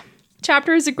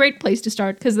chapter is a great place to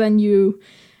start because then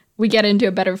we get into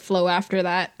a better flow after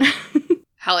that.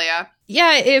 Hell yeah.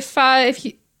 Yeah, if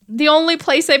you, the only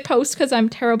place I post because I'm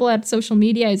terrible at social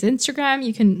media is Instagram.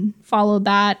 You can follow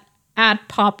that at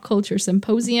Pop Culture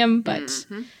Symposium, but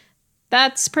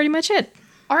that's pretty much it.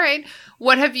 All right.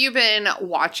 What have you been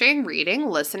watching, reading,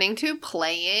 listening to,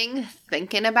 playing,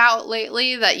 thinking about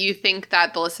lately that you think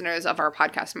that the listeners of our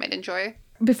podcast might enjoy?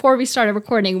 Before we started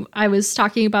recording, I was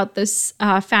talking about this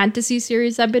fantasy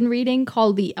series I've been reading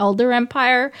called The Elder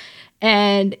Empire,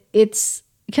 and it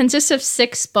consists of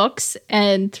 6 books,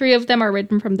 and 3 of them are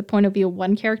written from the point of view of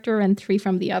one character and 3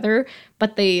 from the other,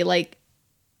 but they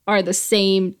are the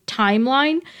same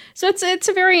timeline. So it's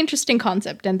a very interesting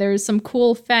concept, and there's some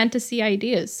cool fantasy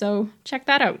ideas. So check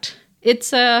that out. It's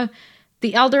The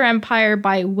Elder Empire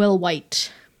by Will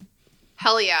White.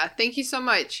 Hell yeah. Thank you so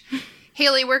much.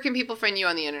 Haley, where can people find you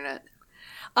on the internet?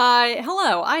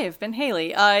 Hello, I have been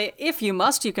Haley. If you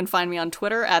must, you can find me on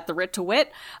Twitter at TheWritToWit,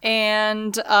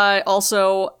 and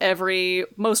also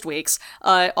most weeks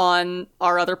on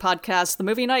our other podcast, The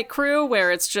Movie Night Crew,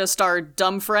 where it's just our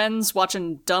dumb friends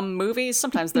watching dumb movies.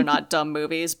 Sometimes they're not dumb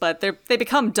movies, but they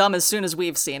become dumb as soon as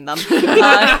we've seen them,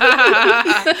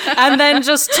 and then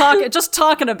just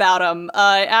talking about them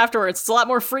afterwards. It's a lot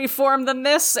more freeform than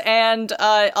this, and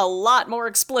a lot more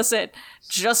explicit.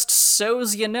 Just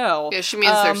so's you know. Yeah, she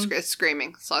means there's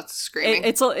screaming. It's lots of screaming.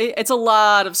 It's a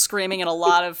lot of screaming and a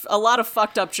lot of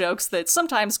fucked up jokes that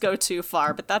sometimes go too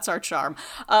far, but that's our charm.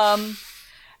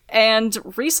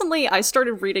 And recently I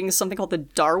started reading something called the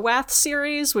Darwath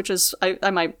series, which is I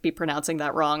might be pronouncing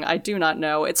that wrong. I do not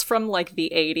know. It's from like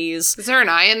the 80s. Is there an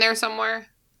I in there somewhere?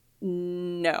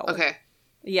 No. Okay.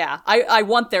 Yeah, I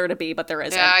want there to be, but there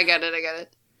isn't. Yeah, I get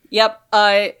it. Yep.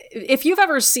 If you've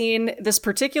ever seen this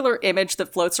particular image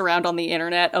that floats around on the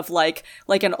internet of like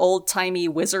an old-timey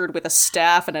wizard with a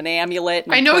staff and an amulet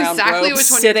and I know brown exactly robe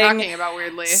which one you're talking about,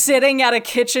 weirdly. Sitting at a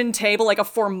kitchen table, like a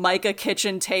Formica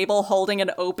kitchen table, holding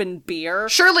an open beer.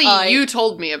 Surely you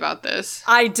told me about this.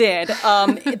 I did.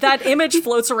 That image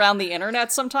floats around the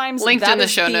internet sometimes. Linked in the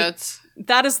show notes.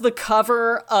 That is the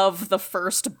cover of the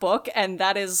first book, and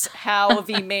that is how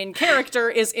the main character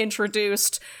is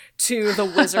introduced to the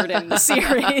wizard in the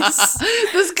series.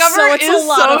 This cover is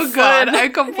so good. I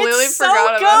completely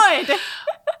forgot about it.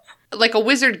 Like a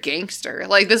wizard gangster.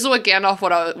 Like, this is what Gandalf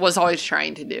was always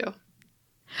trying to do.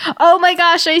 Oh my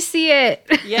gosh, I see it.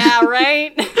 Yeah,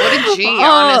 right? What a G,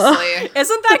 honestly.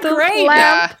 Isn't that great?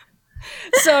 Yeah.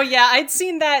 So yeah, I'd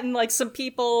seen that in like some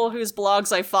people whose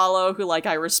blogs I follow who like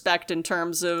I respect in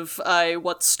terms of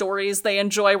what stories they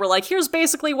enjoy were like, here's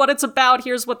basically what it's about,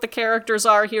 here's what the characters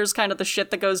are, here's kind of the shit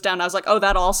that goes down. I was like, oh,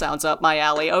 that all sounds up my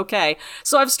alley. Okay.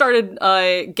 So I've started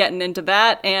getting into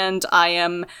that, and I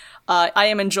am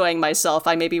enjoying myself.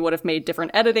 I maybe would have made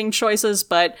different editing choices,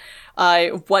 but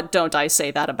what don't I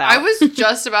say that about? I was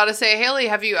just about to say, Haley,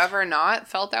 have you ever not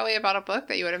felt that way about a book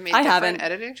that you would have made different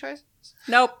editing choices?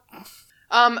 Nope.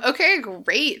 Okay,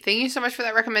 great. Thank you so much for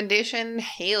that recommendation,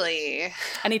 Haley.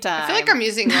 Anytime. I feel like I'm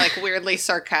using like weirdly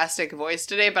sarcastic voice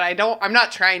today, but I'm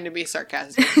not trying to be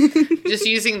sarcastic. Just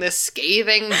using this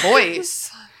scathing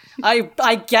voice.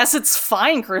 I guess it's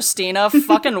fine, Christina.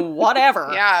 Fucking whatever.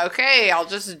 Yeah, okay. I'll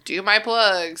just do my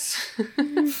plugs.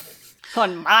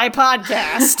 On my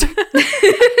podcast.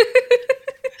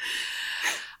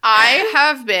 I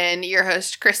have been your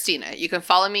host, Christina. You can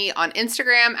follow me on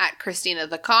Instagram at Christina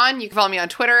the Con. You can follow me on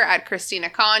Twitter at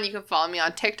Christina Con. You can follow me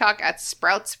on TikTok at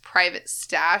Sprouts Private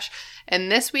Stash.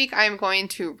 And this week I'm going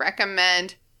to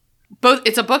recommend both.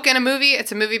 It's a book and a movie.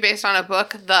 It's a movie based on a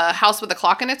book, The House with a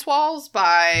Clock in Its Walls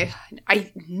by...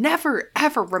 I never,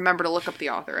 ever remember to look up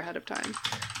the author ahead of time.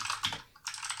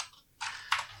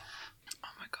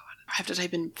 Oh my god. I have to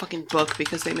type in fucking book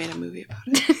because they made a movie about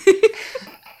it.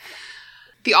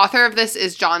 The author of this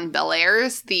is John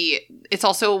Bellairs. It's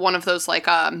also one of those like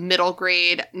middle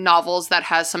grade novels that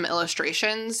has some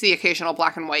illustrations, the occasional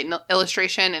black and white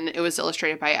illustration, and it was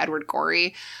illustrated by Edward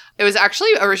Gorey. It was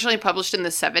actually originally published in the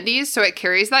 70s, so it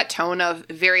carries that tone of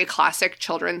very classic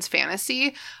children's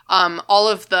fantasy. All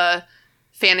of the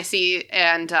fantasy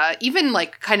and even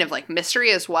like kind of like mystery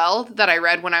as well that I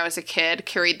read when I was a kid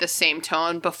carried the same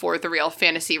tone before the real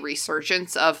fantasy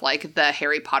resurgence of like the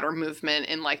Harry Potter movement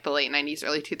in like the late 90s,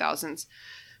 early 2000s.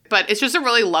 But it's just a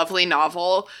really lovely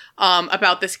novel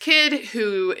about this kid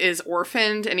who is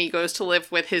orphaned and he goes to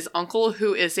live with his uncle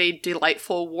who is a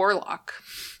delightful warlock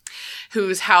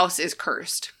whose house is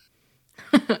cursed.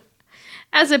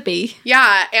 As it be.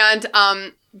 Yeah,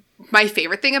 and my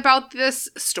favorite thing about this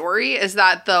story is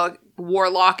that the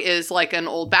warlock is like an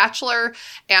old bachelor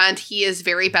and he is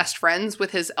very best friends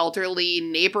with his elderly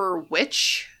neighbor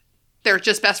witch. They're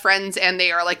just best friends and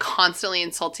they are like constantly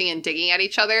insulting and digging at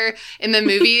each other. In the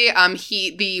movie,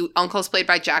 the uncle's played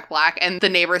by Jack Black and the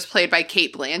neighbor's played by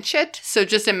Cate Blanchett. So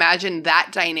just imagine that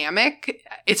dynamic.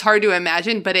 It's hard to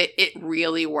imagine, but it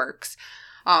really works.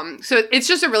 So it's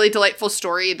just a really delightful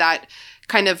story that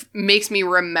kind of makes me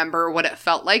remember what it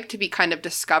felt like to be kind of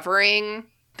discovering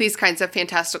these kinds of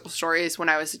fantastical stories when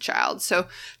I was a child. So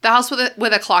The House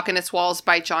with a Clock in Its Walls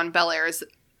by John Bellairs,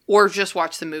 or just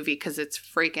watch the movie because it's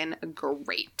freaking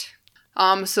great.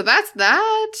 So that's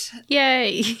that.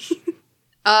 Yay.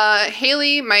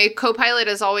 Haley, my co-pilot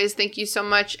as always, thank you so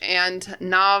much. And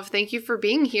Nav, thank you for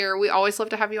being here. We always love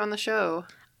to have you on the show.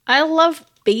 I love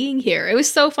being here. It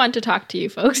was so fun to talk to you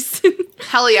folks.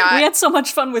 Hell yeah. We had so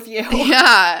much fun with you.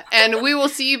 Yeah, and we will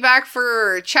see you back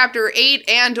for Chapter 8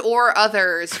 and or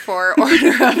others for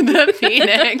Order of the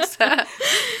Phoenix.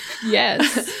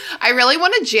 Yes. I really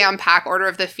want to jam-pack Order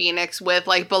of the Phoenix with,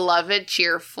 like, beloved,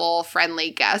 cheerful,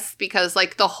 friendly guests because,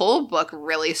 like, the whole book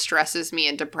really stresses me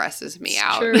and depresses me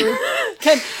out. True.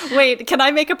 Can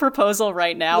I make a proposal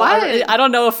right now? What? I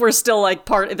don't know if we're still, like,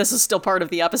 this is still part of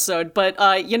the episode,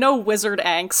 but, you know Wizard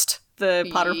Angst? The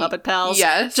Potter Puppet Pals.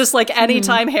 Yes. Just like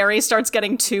anytime Harry starts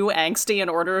getting too angsty in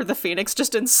Order of the Phoenix,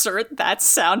 just insert that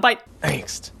soundbite.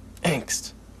 Angst,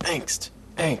 angst, angst,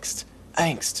 angst,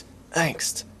 angst,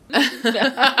 angst.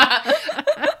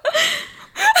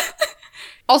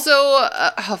 Also,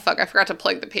 oh fuck, I forgot to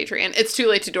plug the Patreon. It's too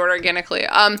late to do it organically.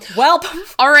 Welp.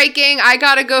 All right, gang, I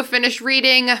gotta go finish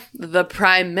reading The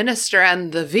Prime Minister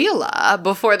and the Vila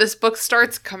before this book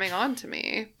starts coming on to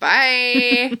me.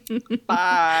 Bye.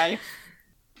 Bye.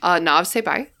 Nav, say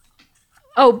bye.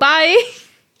 Oh, bye.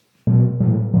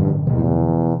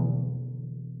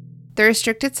 The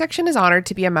Restricted section is honored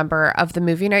to be a member of the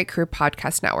Movie Night Crew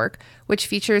podcast network, which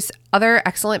features other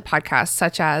excellent podcasts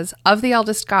such as Of the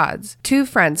Eldest Gods. Two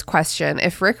friends question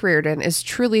if Rick Riordan is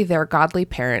truly their godly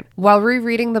parent while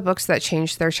rereading the books that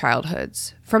changed their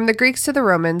childhoods. From the Greeks to the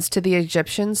Romans to the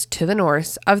Egyptians to the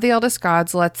Norse, Of the Eldest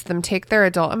Gods lets them take their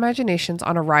adult imaginations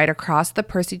on a ride across the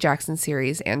Percy Jackson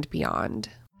series and beyond.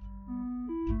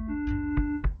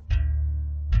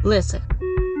 Listen,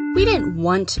 we didn't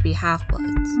want to be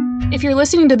half-bloods. If you're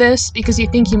listening to this because you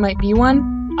think you might be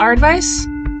one, our advice?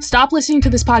 Stop listening to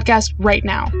this podcast right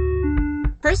now.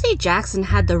 Percy Jackson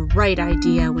had the right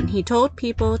idea when he told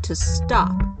people to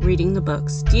stop reading the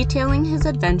books detailing his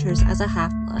adventures as a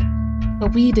half-blood.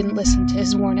 But we didn't listen to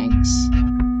his warnings.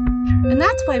 And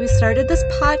that's why we started this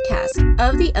podcast,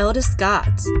 Of the Eldest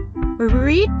Gods, where we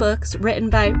read books written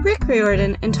by Rick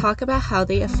Riordan and talk about how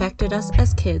they affected us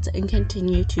as kids and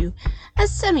continue to as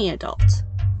semi-adults.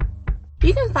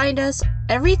 You can find us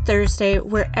every Thursday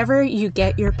wherever you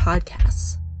get your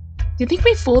podcasts. Do you think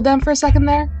we fooled them for a second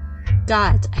there?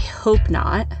 Gods, I hope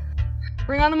not.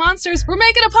 Bring on the monsters. We're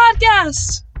making a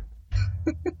podcast!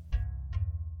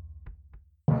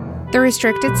 The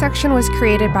restricted section was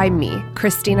created by me,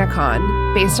 Christina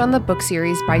Kahn, based on the book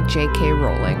series by J.K.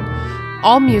 Rowling.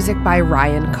 All music by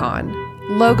Ryan Kahn.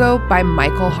 Logo by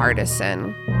Michael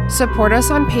Hardison. Support us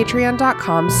on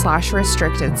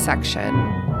patreon.com/restricted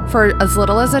section. For as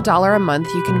little as $1 a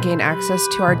month, you can gain access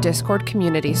to our Discord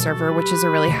community server, which is a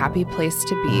really happy place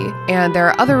to be. And there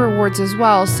are other rewards as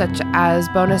well, such as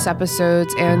bonus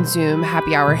episodes and Zoom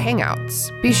happy hour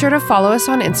hangouts. Be sure to follow us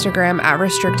on Instagram at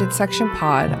Restricted Section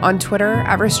Pod, on Twitter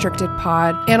at Restricted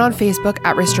Pod, and on Facebook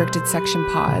at Restricted Section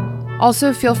Pod.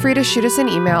 Also, feel free to shoot us an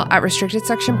email at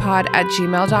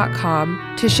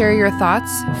restrictedsectionpod@gmail.com to share your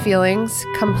thoughts, feelings,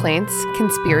 complaints,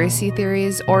 conspiracy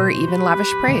theories, or even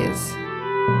lavish praise.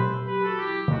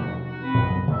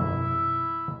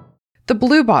 The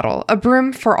Blue Bottle, a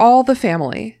broom for all the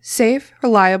family. Safe,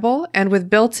 reliable, and with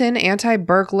built-in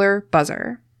anti-burglar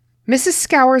buzzer. Mrs.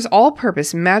 Scour's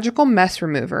all-purpose magical mess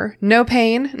remover. No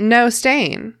pain, no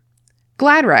stain.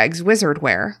 Glad Rags Wizard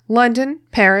Wear. London,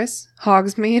 Paris,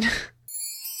 Hogsmeade.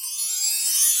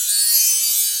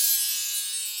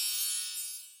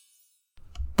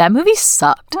 That movie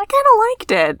sucked. I kind of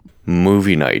liked it.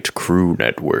 Movie Night Crew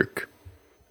Network.